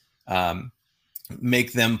skin,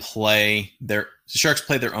 make them the Sharks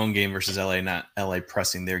play their own game versus LA, not LA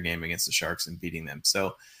pressing their game against the Sharks and beating them.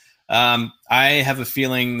 So I have a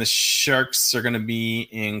feeling the Sharks are going to be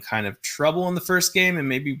in kind of trouble in the first game and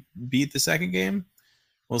maybe beat the second game.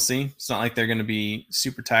 We'll see. It's not like they're going to be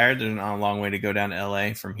super tired. They're not a long way to go down to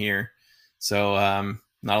LA from here. So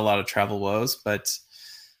not a lot of travel woes, but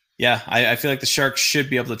yeah, I feel like the Sharks should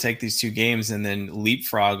be able to take these two games and then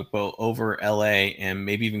leapfrog over LA and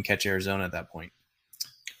maybe even catch Arizona at that point.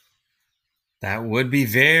 That would be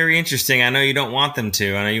very interesting. I know you don't want them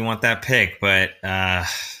to. I know you want that pick, but I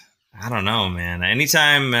don't know, man.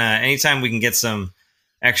 Anytime we can get some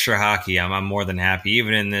extra hockey, I'm more than happy,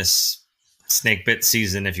 even in this snake bit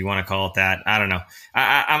season, if you want to call it that. I don't know.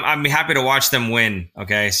 I'm happy to watch them win.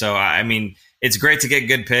 Okay. So, I mean, it's great to get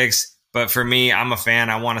good picks, but for me, I'm a fan.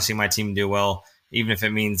 I want to see my team do well, even if it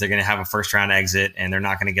means they're going to have a first round exit and they're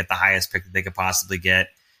not going to get the highest pick that they could possibly get.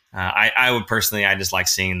 I would personally, I just like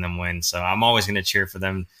seeing them win. So I'm always going to cheer for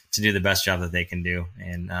them to do the best job that they can do.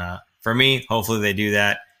 And for me, hopefully they do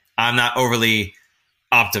that. I'm not overly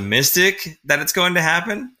optimistic that it's going to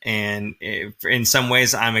happen. And in some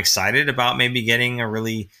ways, I'm excited about maybe getting a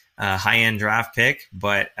really high-end draft pick.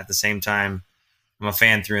 But at the same time, I'm a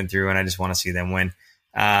fan through and through, and I just want to see them win.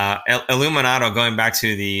 Illuminato, going back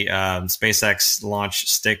to the SpaceX launch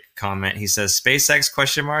stick comment, he says,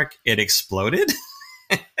 SpaceX ? It exploded?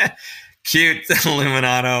 Cute,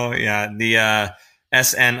 Illuminato. Yeah, the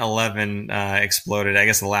SN11 exploded. I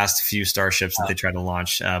guess the last few starships that they tried to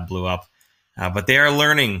launch blew up. But they are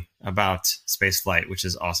learning about space flight, which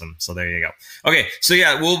is awesome. So there you go. Okay, so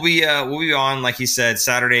yeah, we'll be on, like he said,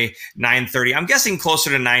 Saturday 9:30. I'm guessing closer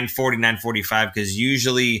to 9:40, 9:45, because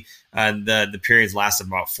usually the periods last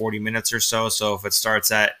about 40 minutes or so. So if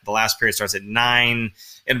the last period starts at 9,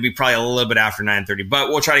 it'll be probably a little bit after 9:30. But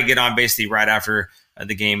we'll try to get on basically right after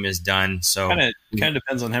the game is done. So kind of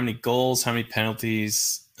depends on how many goals, how many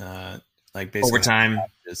penalties, like basically overtime,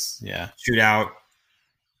 shootout.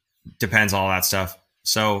 Depends, all that stuff.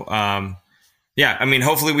 So, yeah, I mean,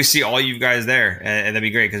 hopefully we see all you guys there, and that'd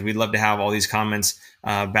be great because we'd love to have all these comments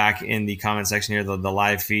back in the comment section here, the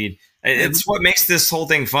live feed. It's what makes this whole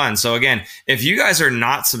thing fun. So, again, if you guys are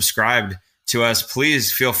not subscribed to us,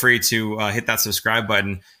 please feel free to hit that subscribe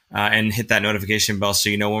button and hit that notification bell so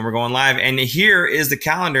you know when we're going live. And here is the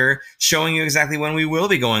calendar showing you exactly when we will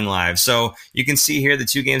be going live. So you can see here the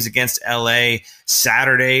 2 games against LA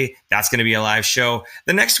Saturday. That's going to be a live show.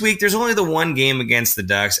 The next week, there's only the 1 game against the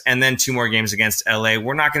Ducks and then 2 more games against LA.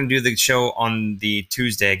 We're not going to do the show on the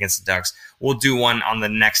Tuesday against the Ducks. We'll do one on the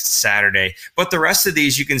next Saturday. But the rest of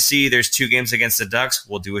these, you can see there's 2 games against the Ducks.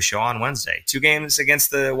 We'll do a show on Wednesday. 2 games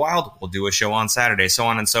against the Wild. We'll do a show on Saturday, so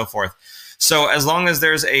on and so forth. So as long as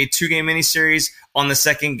there's a 2-game miniseries on the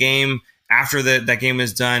second game after that game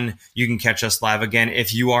is done, you can catch us live again.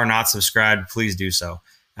 If you are not subscribed, please do so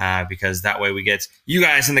because that way we get you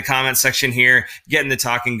guys in the comment section here, getting the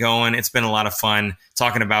talking going. It's been a lot of fun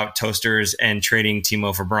talking about toasters and trading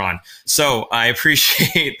Timo for Braun. So I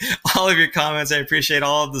appreciate all of your comments. I appreciate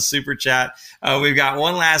all of the super chat. We've got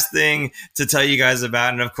one last thing to tell you guys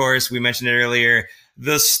about. And of course, we mentioned it earlier.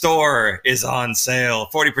 The store is on sale,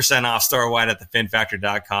 40% off store-wide at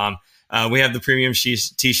thefinfactor.com. We have the premium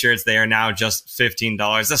t-shirts. They are now just $15.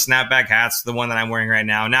 The snapback hats, the one that I'm wearing right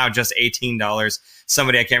now just $18.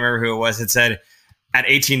 Somebody, I can't remember who it was, had said, at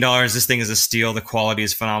 $18, this thing is a steal. The quality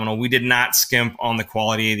is phenomenal. We did not skimp on the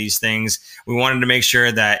quality of these things. We wanted to make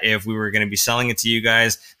sure that if we were going to be selling it to you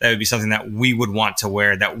guys, that would be something that we would want to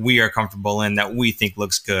wear, that we are comfortable in, that we think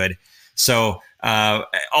looks good. So all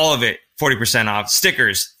of it, 40% off.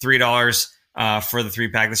 Stickers, $3 for the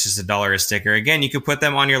 3-pack. That's just $1 a sticker. Again, you can put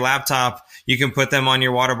them on your laptop. You can put them on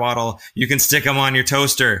your water bottle. You can stick them on your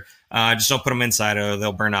toaster. Just don't put them inside or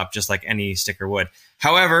they'll burn up just like any sticker would.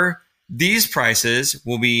 However, these prices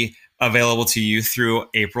will be available to you through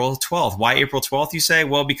April 12th. Why April 12th, you say?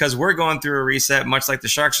 Well, because we're going through a reset, much like the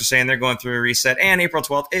Sharks are saying they're going through a reset, and April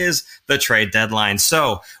 12th is the trade deadline.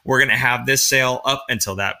 So we're going to have this sale up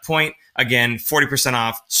until that point. Again, 40%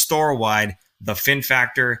 off store-wide,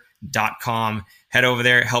 thefinfactor.com. head over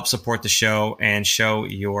there, help support the show, and show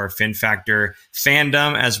your Fin Factor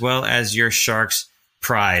fandom as well as your Sharks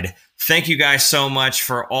pride. Thank you guys so much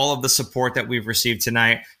for all of the support that we've received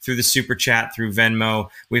tonight through the Super Chat, through Venmo.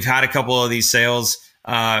 We've had a couple of these sales,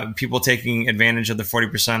 people taking advantage of the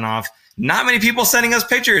 40% off. Not many people sending us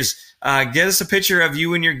pictures. Get us a picture of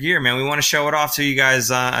you and your gear, man. We want to show it off to you guys,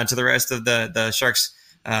 to the rest of the Sharks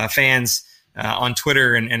fans on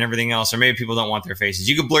Twitter and everything else. Or maybe people don't want their faces.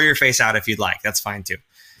 You can blur your face out if you'd like. That's fine too.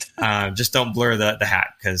 Just don't blur the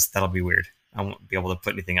hat, because that'll be weird. I won't be able to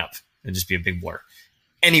put anything up. It'll just be a big blur.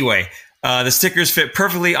 Anyway, the stickers fit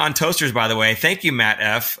perfectly on toasters, by the way. Thank you, Matt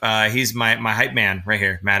F. He's my hype man right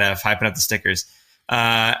here. Matt F. hyping up the stickers.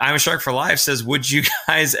 I'm a Shark for Life says, would you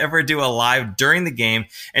guys ever do a live during the game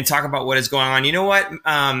and talk about what is going on? You know what?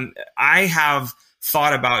 I have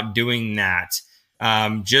thought about doing that.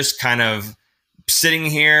 Just kind of sitting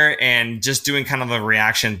here and just doing kind of a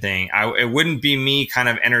reaction thing. It wouldn't be me kind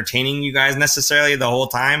of entertaining you guys necessarily the whole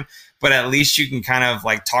time, but at least you can kind of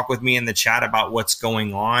like talk with me in the chat about what's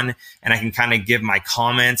going on, and I can kind of give my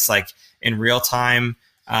comments like in real time.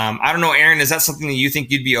 I don't know, Aaron, is that something that you think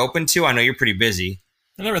you'd be open to? I know you're pretty busy.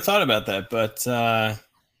 I never thought about that, but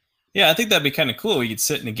yeah, I think that'd be kind of cool. We could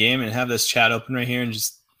sit in a game and have this chat open right here and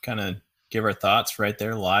just kind of give our thoughts right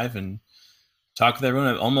there live and talk with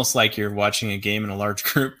everyone, almost like you're watching a game in a large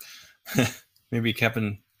group. maybe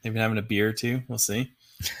having a beer or two. We'll see.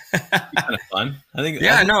 Kind of fun. I think.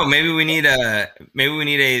 Yeah, no. Maybe we need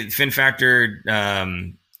a Fin Factor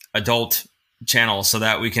adult channel so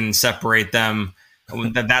that we can separate them.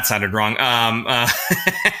 That sounded wrong.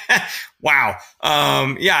 Wow.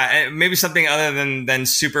 Yeah, maybe something other than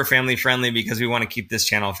super family friendly, because we want to keep this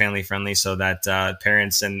channel family friendly so that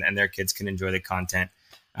parents and their kids can enjoy the content.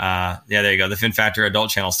 Yeah, there you go. The Fin Factor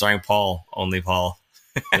adult channel starring Paul, only Paul.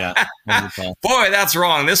 Yeah. Only Paul. Boy, that's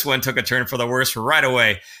wrong. This one took a turn for the worse right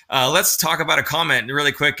away. Let's talk about a comment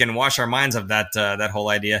really quick and wash our minds of that whole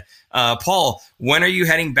idea. Paul, when are you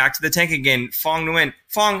heading back to the tank again? Fong Nguyen.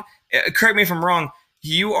 Fong, correct me if I'm wrong.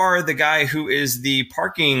 You are the guy who is the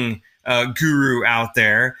parking guru out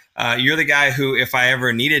there. You're the guy who, if I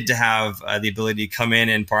ever needed to have the ability to come in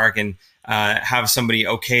and park and have somebody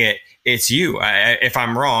okay it, it's you. If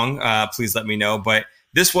I'm wrong, please let me know. But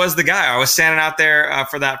this was the guy. I was standing out there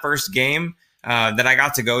for that first game that I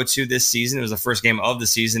got to go to this season. It was the first game of the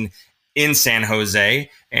season in San Jose,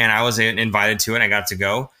 and I was invited to it, and I got to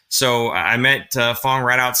go. So I met Fong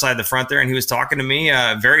right outside the front there, and he was talking to me.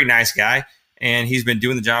 Very nice guy, and he's been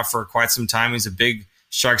doing the job for quite some time. He's a big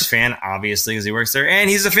Sharks fan, obviously, because he works there, and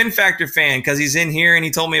he's a Fin Factor fan because he's in here, and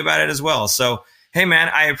he told me about it as well. So, hey, man,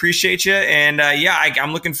 I appreciate you, and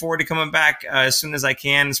I'm looking forward to coming back as soon as I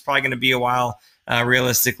can. It's probably going to be a while,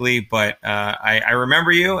 realistically, but I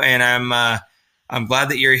remember you, and I'm glad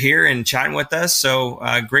that you're here and chatting with us. So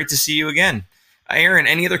great to see you again. Aaron,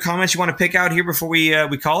 any other comments you want to pick out here before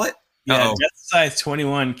we call it? Yeah, Death Scythe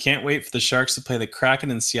 21. Can't wait for the Sharks to play the Kraken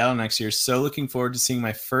in Seattle next year. So looking forward to seeing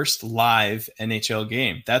my first live NHL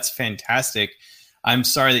game. That's fantastic. I'm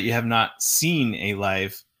sorry that you have not seen a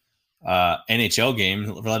live NHL game,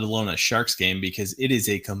 let alone a Sharks game, because it is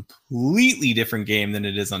a completely different game than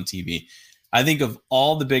it is on TV. I think of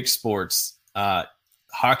all the big sports,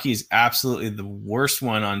 hockey is absolutely the worst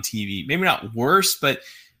one on TV. Maybe not worse, but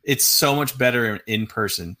it's so much better in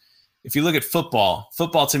person. If you look at football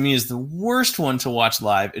to me is the worst one to watch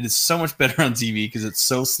live. It is so much better on TV because it's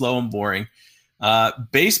so slow and boring.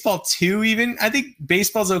 Baseball too, even. I think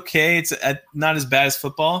baseball's okay. It's not as bad as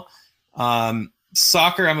football.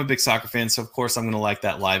 Soccer, I'm a big soccer fan, so of course I'm going to like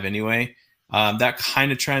that live anyway. That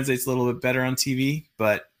kind of translates a little bit better on TV,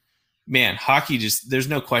 but man, hockey there's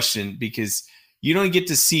no question, because you don't get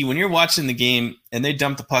to see when you're watching the game and they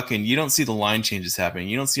dump the puck in, you don't see the line changes happening.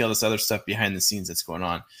 You don't see all this other stuff behind the scenes that's going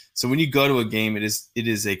on. So when you go to a game, it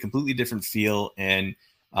is a completely different feel and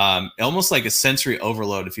almost like a sensory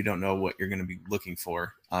overload if you don't know what you're going to be looking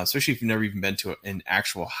for, especially if you've never even been to an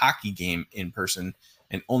actual hockey game in person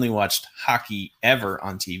and only watched hockey ever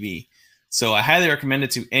on TV. So I highly recommend it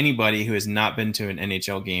to anybody who has not been to an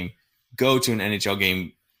NHL game. Go to an NHL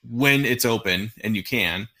game when it's open and you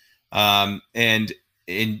can, and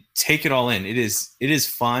take it all in. It is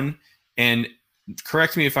fun. And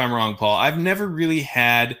correct me if I'm wrong, Paul, I've never really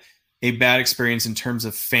had a bad experience in terms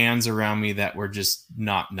of fans around me that were just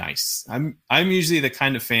not nice. I'm usually the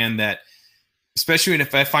kind of fan that, especially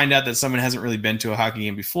if I find out that someone hasn't really been to a hockey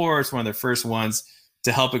game before, it's one of their first ones,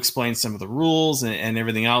 to help explain some of the rules and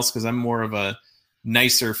everything else, because I'm more of a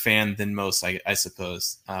nicer fan than most, I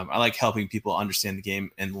suppose. I like helping people understand the game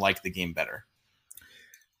and like the game better.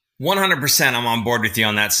 100%, I'm on board with you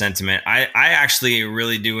on that sentiment. I actually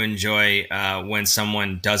really do enjoy when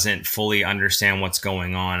someone doesn't fully understand what's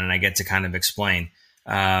going on, and I get to kind of explain.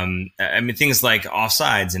 I mean, things like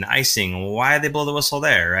offsides and icing. Why did they blow the whistle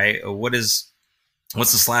there, right? What's the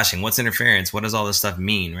slashing? What's interference? What does all this stuff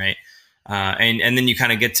mean, right? And then you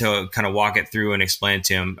kind of get to kind of walk it through and explain it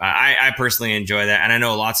to him. I personally enjoy that, and I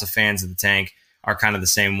know lots of fans of the Tank are kind of the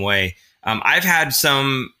same way. I've had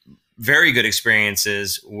some very good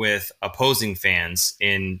experiences with opposing fans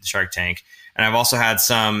in Shark Tank, and I've also had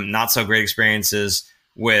some not so great experiences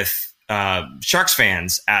with Sharks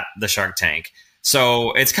fans at the Shark Tank.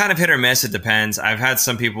 So it's kind of hit or miss. It depends. I've had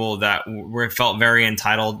some people that felt very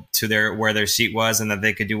entitled to where their seat was, and that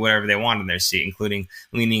they could do whatever they want in their seat, including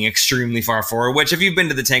leaning extremely far forward, which if you've been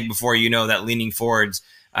to the Tank before, you know that leaning forwards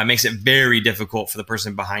makes it very difficult for the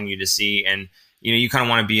person behind you to see. And, you kind of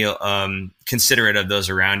want to be considerate of those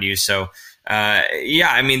around you. So,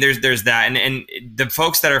 I mean, there's that. And the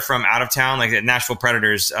folks that are from out of town, like the Nashville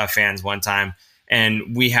Predators fans one time,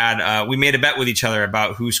 and we made a bet with each other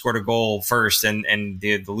about who scored a goal first, and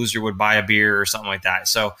the loser would buy a beer or something like that.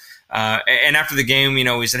 So, and after the game,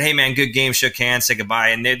 we said, "Hey man, good game," shook hands, said goodbye,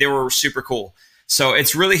 and they were super cool. So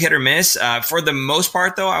it's really hit or miss. For the most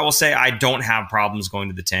part, though, I will say I don't have problems going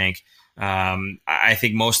to the Tank. I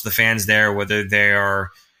think most of the fans there, whether they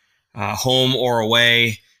are home or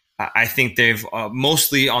away, I think they've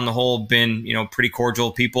mostly, on the whole, been pretty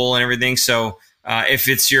cordial people and everything. So. If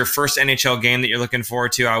it's your first NHL game that you're looking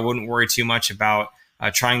forward to, I wouldn't worry too much about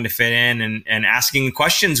trying to fit in and asking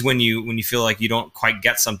questions when you feel like you don't quite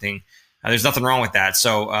get something. There's nothing wrong with that.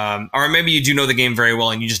 So, or maybe you do know the game very well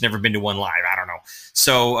and you just never been to one live. I don't know.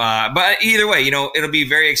 So, but either way, it'll be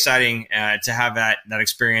very exciting to have that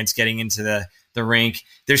experience getting into the rink.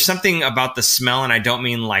 There's something about the smell, and I don't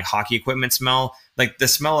mean like hockey equipment smell, like the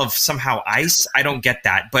smell of somehow ice. I don't get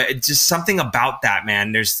that, but it's just something about that,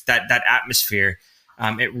 man. There's that atmosphere.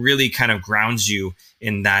 It really kind of grounds you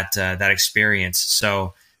in that experience.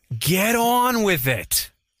 So get on with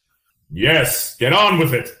it. Yes, get on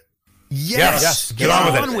with it. Yes, get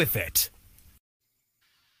on with it.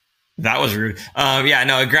 That was rude.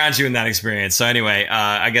 It grounds you in that experience. So anyway,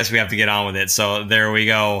 I guess we have to get on with it. So there we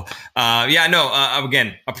go.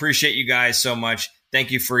 Again, appreciate you guys so much. Thank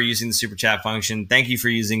you for using the super chat function. Thank you for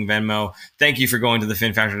using Venmo. Thank you for going to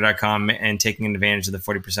thefinfactor.com and taking advantage of the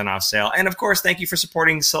 40% off sale. And of course, thank you for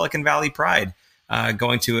supporting Silicon Valley Pride,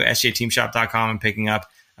 going to sjteamshop.com and picking up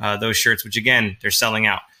those shirts, which again, they're selling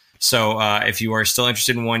out. So if you are still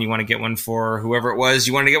interested in one, you want to get one for whoever it was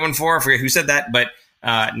you wanted to get one for, I forget who said that, but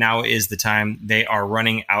now is the time. They are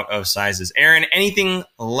running out of sizes. Aaron, anything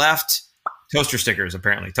left? Toaster stickers,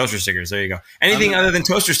 apparently. Toaster stickers. There you go. Anything other than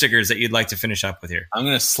toaster stickers that you'd like to finish up with here? I'm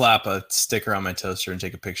going to slap a sticker on my toaster and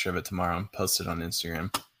take a picture of it tomorrow and post it on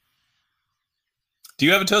Instagram. Do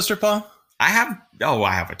you have a toaster, Paul? I have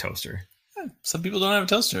a toaster. Yeah, some people don't have a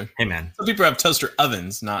toaster. Hey, man. Some people have toaster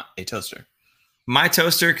ovens, not a toaster. My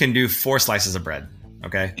toaster can do 4 slices of bread.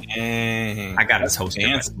 Okay? Dang, I got a toaster.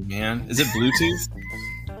 Fancy, man. Is it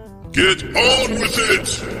Bluetooth? Get on with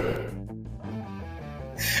it.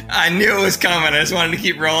 I knew it was coming. I just wanted to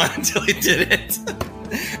keep rolling until he did it.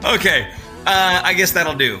 Okay. I guess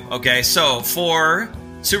that'll do. Okay. So for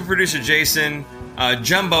super producer Jason,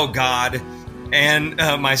 Jumbo God, and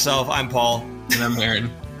myself, I'm Paul. And I'm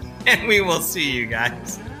Aaron. And we will see you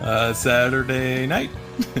guys. Saturday night.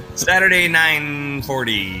 Saturday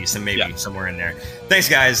 9:40, somewhere in there. Thanks,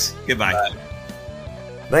 guys. Goodbye. Bye.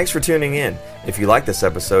 Thanks for tuning in. If you like this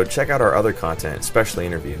episode, check out our other content, especially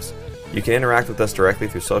interviews. You can interact with us directly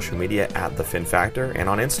through social media at The Fin Factor and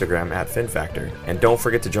on Instagram at FinFactor. And don't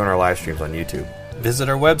forget to join our live streams on YouTube. Visit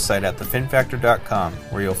our website at thefinfactor.com,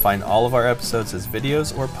 where you'll find all of our episodes as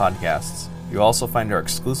videos or podcasts. You'll also find our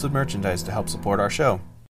exclusive merchandise to help support our show.